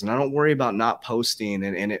algorithms, and I don't worry about not posting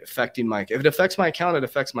and it affecting if it affects my account, it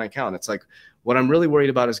affects my account. It's like, what I'm really worried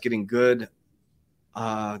about is getting good.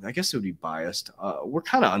 I guess it would be biased. We're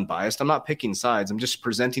kind of unbiased. I'm not picking sides. I'm just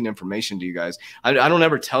presenting information to you guys. I don't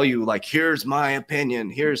ever tell you like, here's my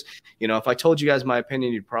opinion. If I told you guys my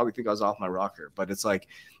opinion, you'd probably think I was off my rocker, but it's like,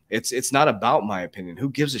 it's not about my opinion. Who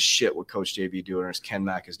gives a shit what Coach JB doing or Ken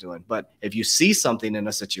Mack is doing? But if you see something in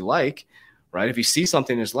us that you like, right? If you see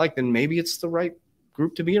something that's like, then maybe it's the right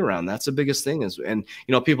group to be around. That's the biggest thing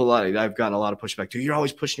people, I've gotten a lot of pushback too. You're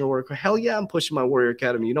always pushing your Warrior. Hell yeah, I'm pushing my Warrior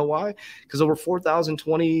Academy. You know why? Because over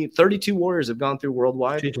 32 warriors have gone through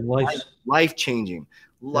worldwide. Life-changing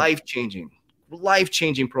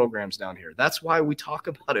programs down here. That's why we talk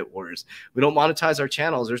about it, Warriors. We don't monetize our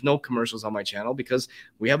channels. There's no commercials on my channel because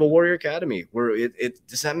we have a Warrior Academy.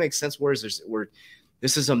 Does that make sense, Warriors?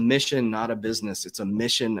 This is a mission, not a business. It's a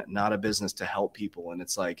mission, not a business, to help people. And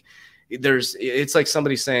it's like, it's like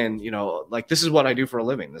somebody saying, like, this is what I do for a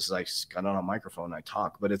living. This is like, I don't have a microphone and I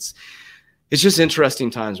talk, but it's just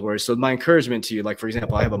interesting times where, so my encouragement to you, like, for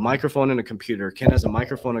example, I have a microphone and a computer. Ken has a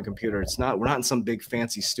microphone and a computer. We're not in some big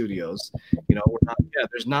fancy studios,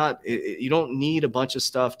 you don't need a bunch of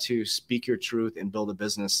stuff to speak your truth and build a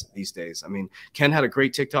business these days. I mean, Ken had a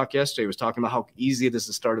great TikTok yesterday. He was talking about how easy it is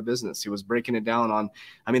to start a business. He was breaking it down on,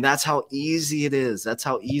 that's how easy it is. That's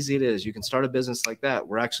how easy it is. You can start a business like that.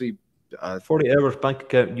 We're actually 40 hours, bank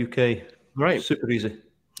account, UK. Right. Super easy.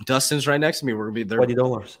 Dustin's right next to me. We're going to be there.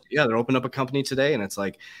 $20. Yeah, they're opening up a company today, and it's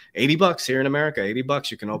like $80 here in America.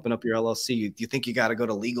 $80, you can open up your LLC. You think you got to go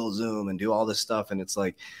to LegalZoom and do all this stuff, and it's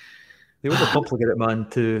like, they overcomplicate it, man,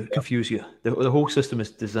 to confuse you. The whole system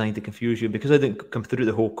is designed to confuse you. Because I didn't come through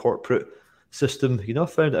the whole corporate system, I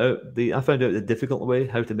found out the difficult way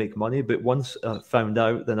how to make money. But once I found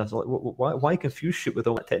out, then I was like, why confuse shit with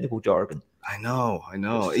all that technical jargon? I know.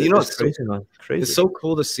 It's crazy, man. Crazy. It's so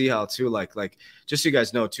cool to see how too, like just so you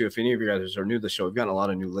guys know too, if any of you guys are new to the show, we've gotten a lot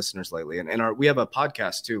of new listeners lately, and we have a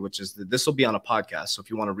podcast too, which is this will be on a podcast. So if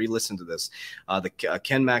you want to re-listen to this, the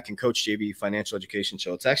Ken Mack and Coach JB Financial Education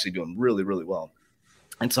Show, it's actually doing really, really well.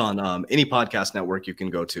 It's on any podcast network you can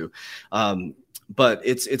go to. But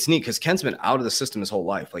it's neat because Ken's been out of the system his whole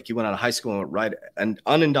life. Like, he went out of high school and went right and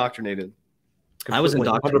unindoctrinated. I was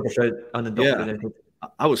indoctrinated. 100% unindoctrinated. Yeah.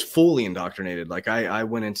 I was fully indoctrinated. Like, I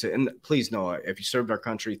went into, and please know, if you served our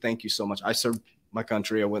country, thank you so much. I served my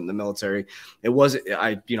country. I went in the military. It was,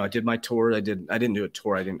 I did my tour. I didn't do a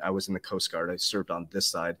tour. I was in the Coast Guard. I served on this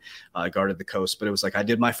side. I guarded the coast, but it was like, I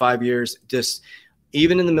did my 5 years.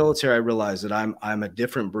 even in the military, I realized that I'm a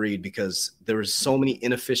different breed because there was so many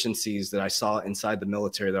inefficiencies that I saw inside the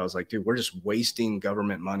military that I was like, dude, we're just wasting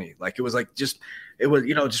government money. Like it was just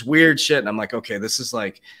weird shit. And I'm like, okay, this is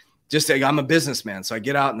like, just like, I'm a businessman. So I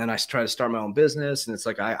get out and then I try to start my own business. And it's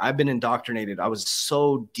like, I've been indoctrinated. I was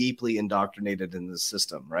so deeply indoctrinated in the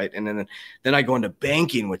system. Right. And then I go into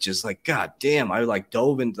banking, which is like, God damn, I like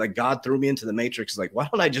dove in, like God threw me into the matrix. Like, why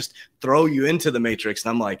don't I just throw you into the matrix?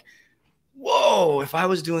 And I'm like, whoa, if I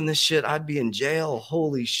was doing this shit, I'd be in jail.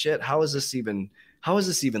 Holy shit. How is this even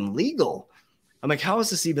legal? I'm like, how is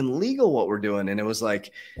this even legal what we're doing? And it was like,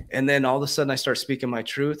 and then all of a sudden I start speaking my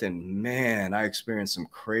truth, and man, I experienced some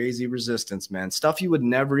crazy resistance, man. Stuff you would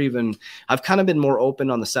never even, I've kind of been more open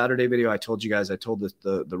on the Saturday video. I told you guys, I told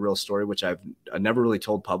the real story, which I never really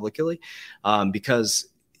told publicly, because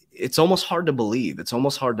it's almost hard to believe. It's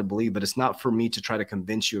almost hard to believe, but it's not for me to try to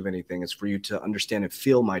convince you of anything. It's for you to understand and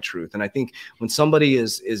feel my truth. And I think when somebody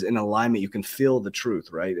is in alignment, you can feel the truth,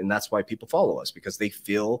 right? And that's why people follow us, because they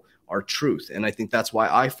feel our truth. And I think that's why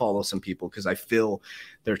I follow some people, because I feel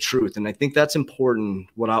their truth. And I think that's important.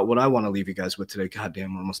 What I want to leave you guys with today,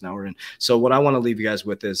 goddamn, we're almost an hour in. So what I want to leave you guys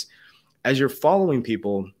with is, as you're following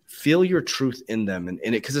people, feel your truth in them. And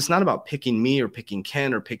it, because it's not about picking me or picking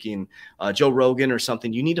Ken or picking Joe Rogan or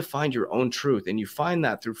something. You need to find your own truth. And you find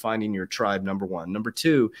that through finding your tribe, number one. Number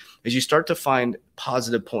two is you start to find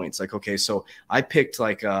positive points. Like, okay, so I picked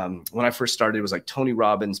like, when I first started, it was like Tony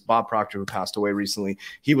Robbins, Bob Proctor, who passed away recently.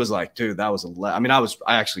 He was like, dude, that was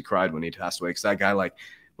I actually cried when he passed away, because that guy, like,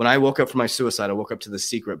 when I woke up from my suicide, I woke up to The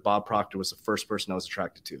Secret. Bob Proctor was the first person I was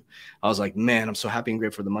attracted to. I was like, man, I'm so happy and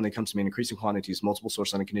grateful for the money that comes to me in increasing quantities, multiple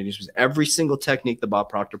source on Canadians. Every single technique that Bob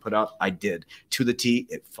Proctor put out, I did to the T.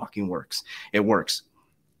 It fucking works. It works.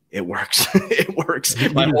 It works. It works.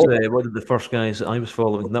 One of the first guys that I was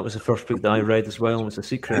following, that was the first book that I read as well, was The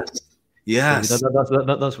Secret. Yes. So that's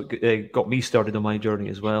what got me started on my journey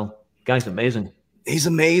as well. Guy's amazing. He's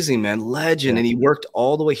amazing, man. Legend. And he worked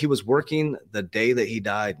all the way. He was working the day that he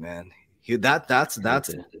died, man.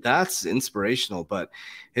 That's inspirational. But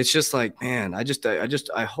it's just like, man, I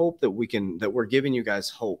hope that we're giving you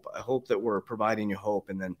guys hope. I hope that we're providing you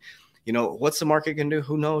hope. And then, what's the market going to do?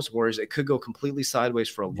 Who knows? Whereas it could go completely sideways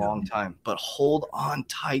for a long time, but hold on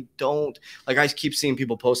tight. Don't, like, I keep seeing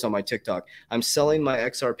people post on my TikTok, I'm selling my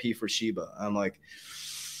XRP for Shiba. I'm like,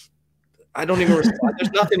 I don't even respond.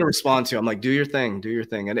 There's nothing to respond to. I'm like, do your thing.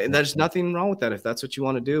 And there's nothing wrong with that if that's what you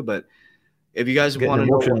want to do. But if you guys want to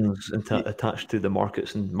know emotions attached to the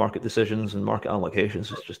markets and market decisions and market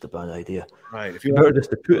allocations, it's just a bad idea. Right. If you better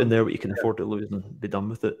just to put in there what you can afford to lose and be done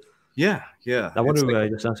with it. Yeah. I want to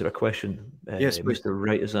just answer a question. Yes, Mr.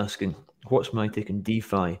 Wright is asking, what's my take on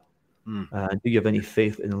DeFi? Do you have any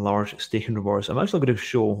faith in large staking rewards? I'm actually going to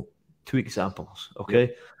show two examples. Okay.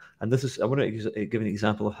 Yeah. And I want to give an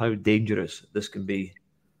example of how dangerous this can be.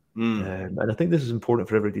 And I think this is important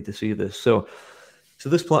for everybody to see this. So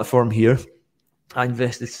this platform here, I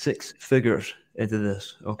invested 6 figures into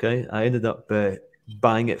this. Okay. I ended up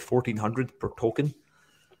buying it 1,400 per token.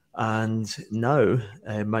 And now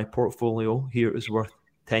my portfolio here is worth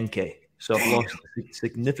 10K. So I've lost a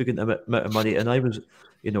significant amount of money. And I was,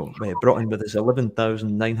 brought in with this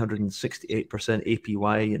 11,968%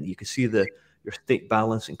 APY. And you can see your stake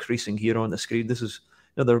balance increasing here on the screen. This is,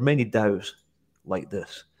 there are many DAOs like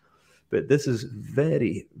this, but this is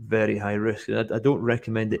very, very high risk. And I don't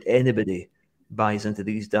recommend that anybody buys into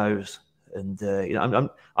these DAOs. And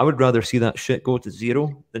I would rather see that shit go to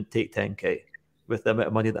zero than take 10K with the amount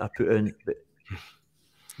of money that I put in. But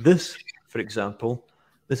this, for example,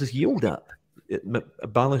 this is Yield App.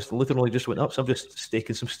 Balance literally just went up, so I'm just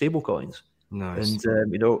staking some stable coins. Nice.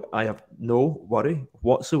 And I have no worry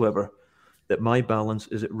whatsoever that my balance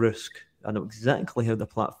is at risk. I know exactly how the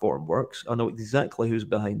platform works. I know exactly who's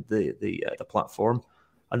behind the platform,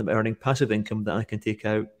 and I'm earning passive income that I can take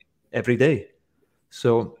out every day.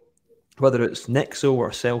 So whether it's Nexo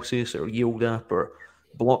or Celsius or Yield App or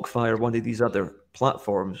BlockFi or one of these other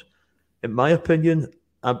platforms, in my opinion,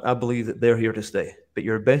 I believe that they're here to stay. But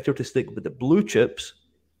you're better to stick with the blue chips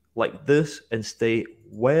like this and stay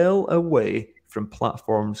well away from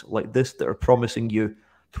platforms like this that are promising you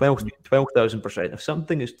 12,000%. If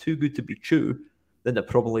something is too good to be true, then it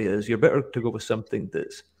probably is. You're better to go with something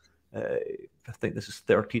that's, I think this is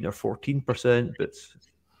 13 or 14%, but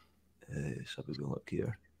let's have a look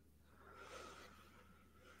here.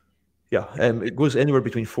 Yeah, it goes anywhere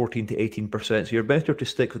between 14 to 18%. So you're better to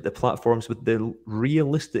stick with the platforms with the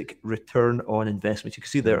realistic return on investment. You can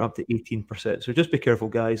see they're up to 18%. So just be careful,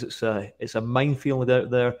 guys. It's a minefield out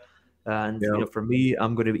there. And for me,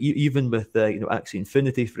 I'm going to even with Axie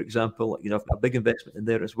Infinity, for example, I've got a big investment in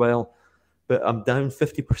there as well. but I'm down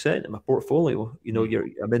 50% in my portfolio. You know,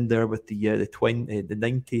 I'm in there with the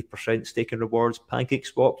 90% stake in rewards, Pancake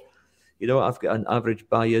Swap. You know, I've got an average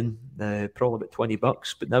buy-in, probably about $20,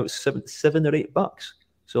 but now it's $7 or $8.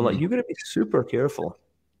 So like, you're going to be super careful.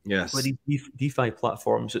 Yes. With these DeFi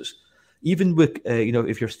platforms, it's even with you know,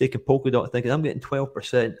 if you're staking Polkadot, thinking I'm getting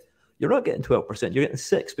 12%, you're not getting 12%. You're getting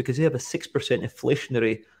 6% because they have a 6%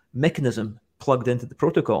 inflationary mechanism plugged into the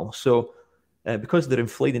protocol. So because they're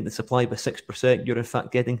inflating the supply by 6%, you're in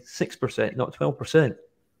fact getting 6%, not 12%.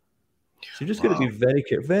 So you're just going to be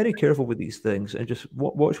very careful with these things, and just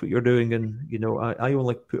watch what you're doing. And you know, I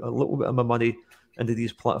only put a little bit of my money into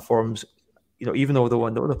these platforms. You know, even though I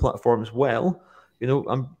know the platforms well, you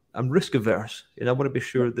know, I'm risk averse, and I want to be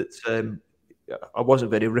sure that I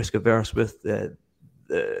wasn't very risk averse with the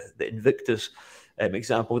Invictus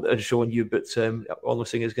example that I'm showing you. But all I'm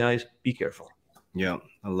saying is, guys, be careful. Yeah,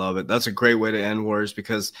 I love it. That's a great way to end, Warriors,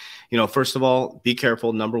 because, you know, first of all, be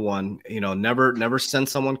careful. Number one, you know, never send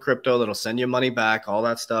someone crypto that'll send you money back, all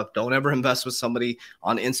that stuff. Don't ever invest with somebody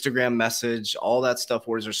on Instagram message, all that stuff.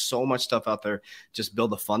 Warriors, there's so much stuff out there. Just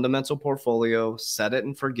build a fundamental portfolio, set it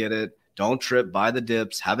and forget it. Don't trip, buy the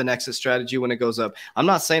dips, have an exit strategy when it goes up. I'm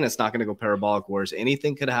not saying it's not going to go parabolic, Warriors.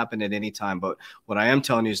 Anything could happen at any time. But what I am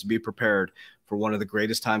telling you is to be prepared for one of the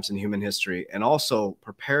greatest times in human history. And also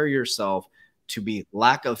prepare yourself to be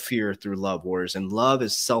lack of fear through love, Warriors. And love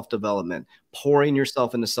is self-development, pouring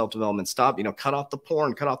yourself into self-development. Stop, you know, cut off the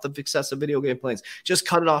porn, cut off the excessive video game plays. Just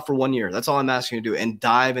cut it off for 1 year. That's all I'm asking you to do. And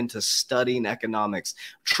dive into studying economics,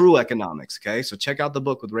 true economics. Okay. So check out the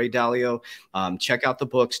book with Ray Dalio. Check out the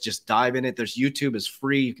books. Just dive in it. There's YouTube is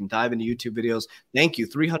free. You can dive into YouTube videos. Thank you.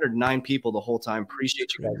 309 people the whole time.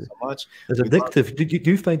 Appreciate you guys so much. It's addictive.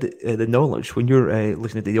 Do you find that the knowledge, when you're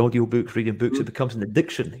listening to the audio books, reading books, it becomes an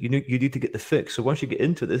addiction. You need to get the fix. So once you get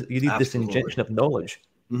into this, you need this injection of knowledge.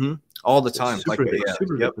 All the time. Super,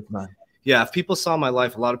 yep. Man. Yeah. If people saw my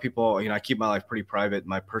life, a lot of people, you know, I keep my life pretty private,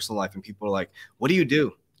 my personal life, and people are like, what do you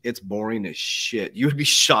do? It's boring as shit. You would be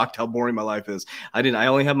shocked how boring my life is. I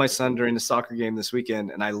only had my son during the soccer game this weekend,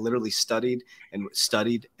 and I literally studied and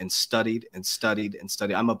studied and studied and studied and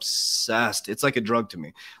studied. I'm obsessed. It's like a drug to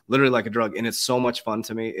me, literally like a drug. And it's so much fun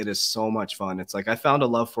to me. It is so much fun. It's like I found a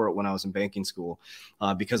love for it when I was in banking school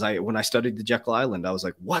because when I studied the Jekyll Island, I was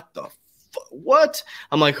like, what?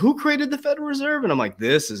 I'm like, who created the Federal Reserve? And I'm like,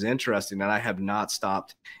 this is interesting. And I have not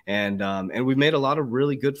stopped. And we've made a lot of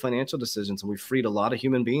really good financial decisions, and we freed a lot of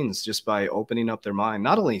human beings just by opening up their mind,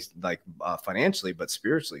 not only like financially, but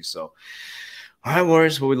spiritually. So, all right,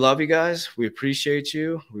 Warriors, well, we love you guys. We appreciate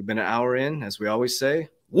you. We've been an hour in, as we always say,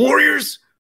 Warriors.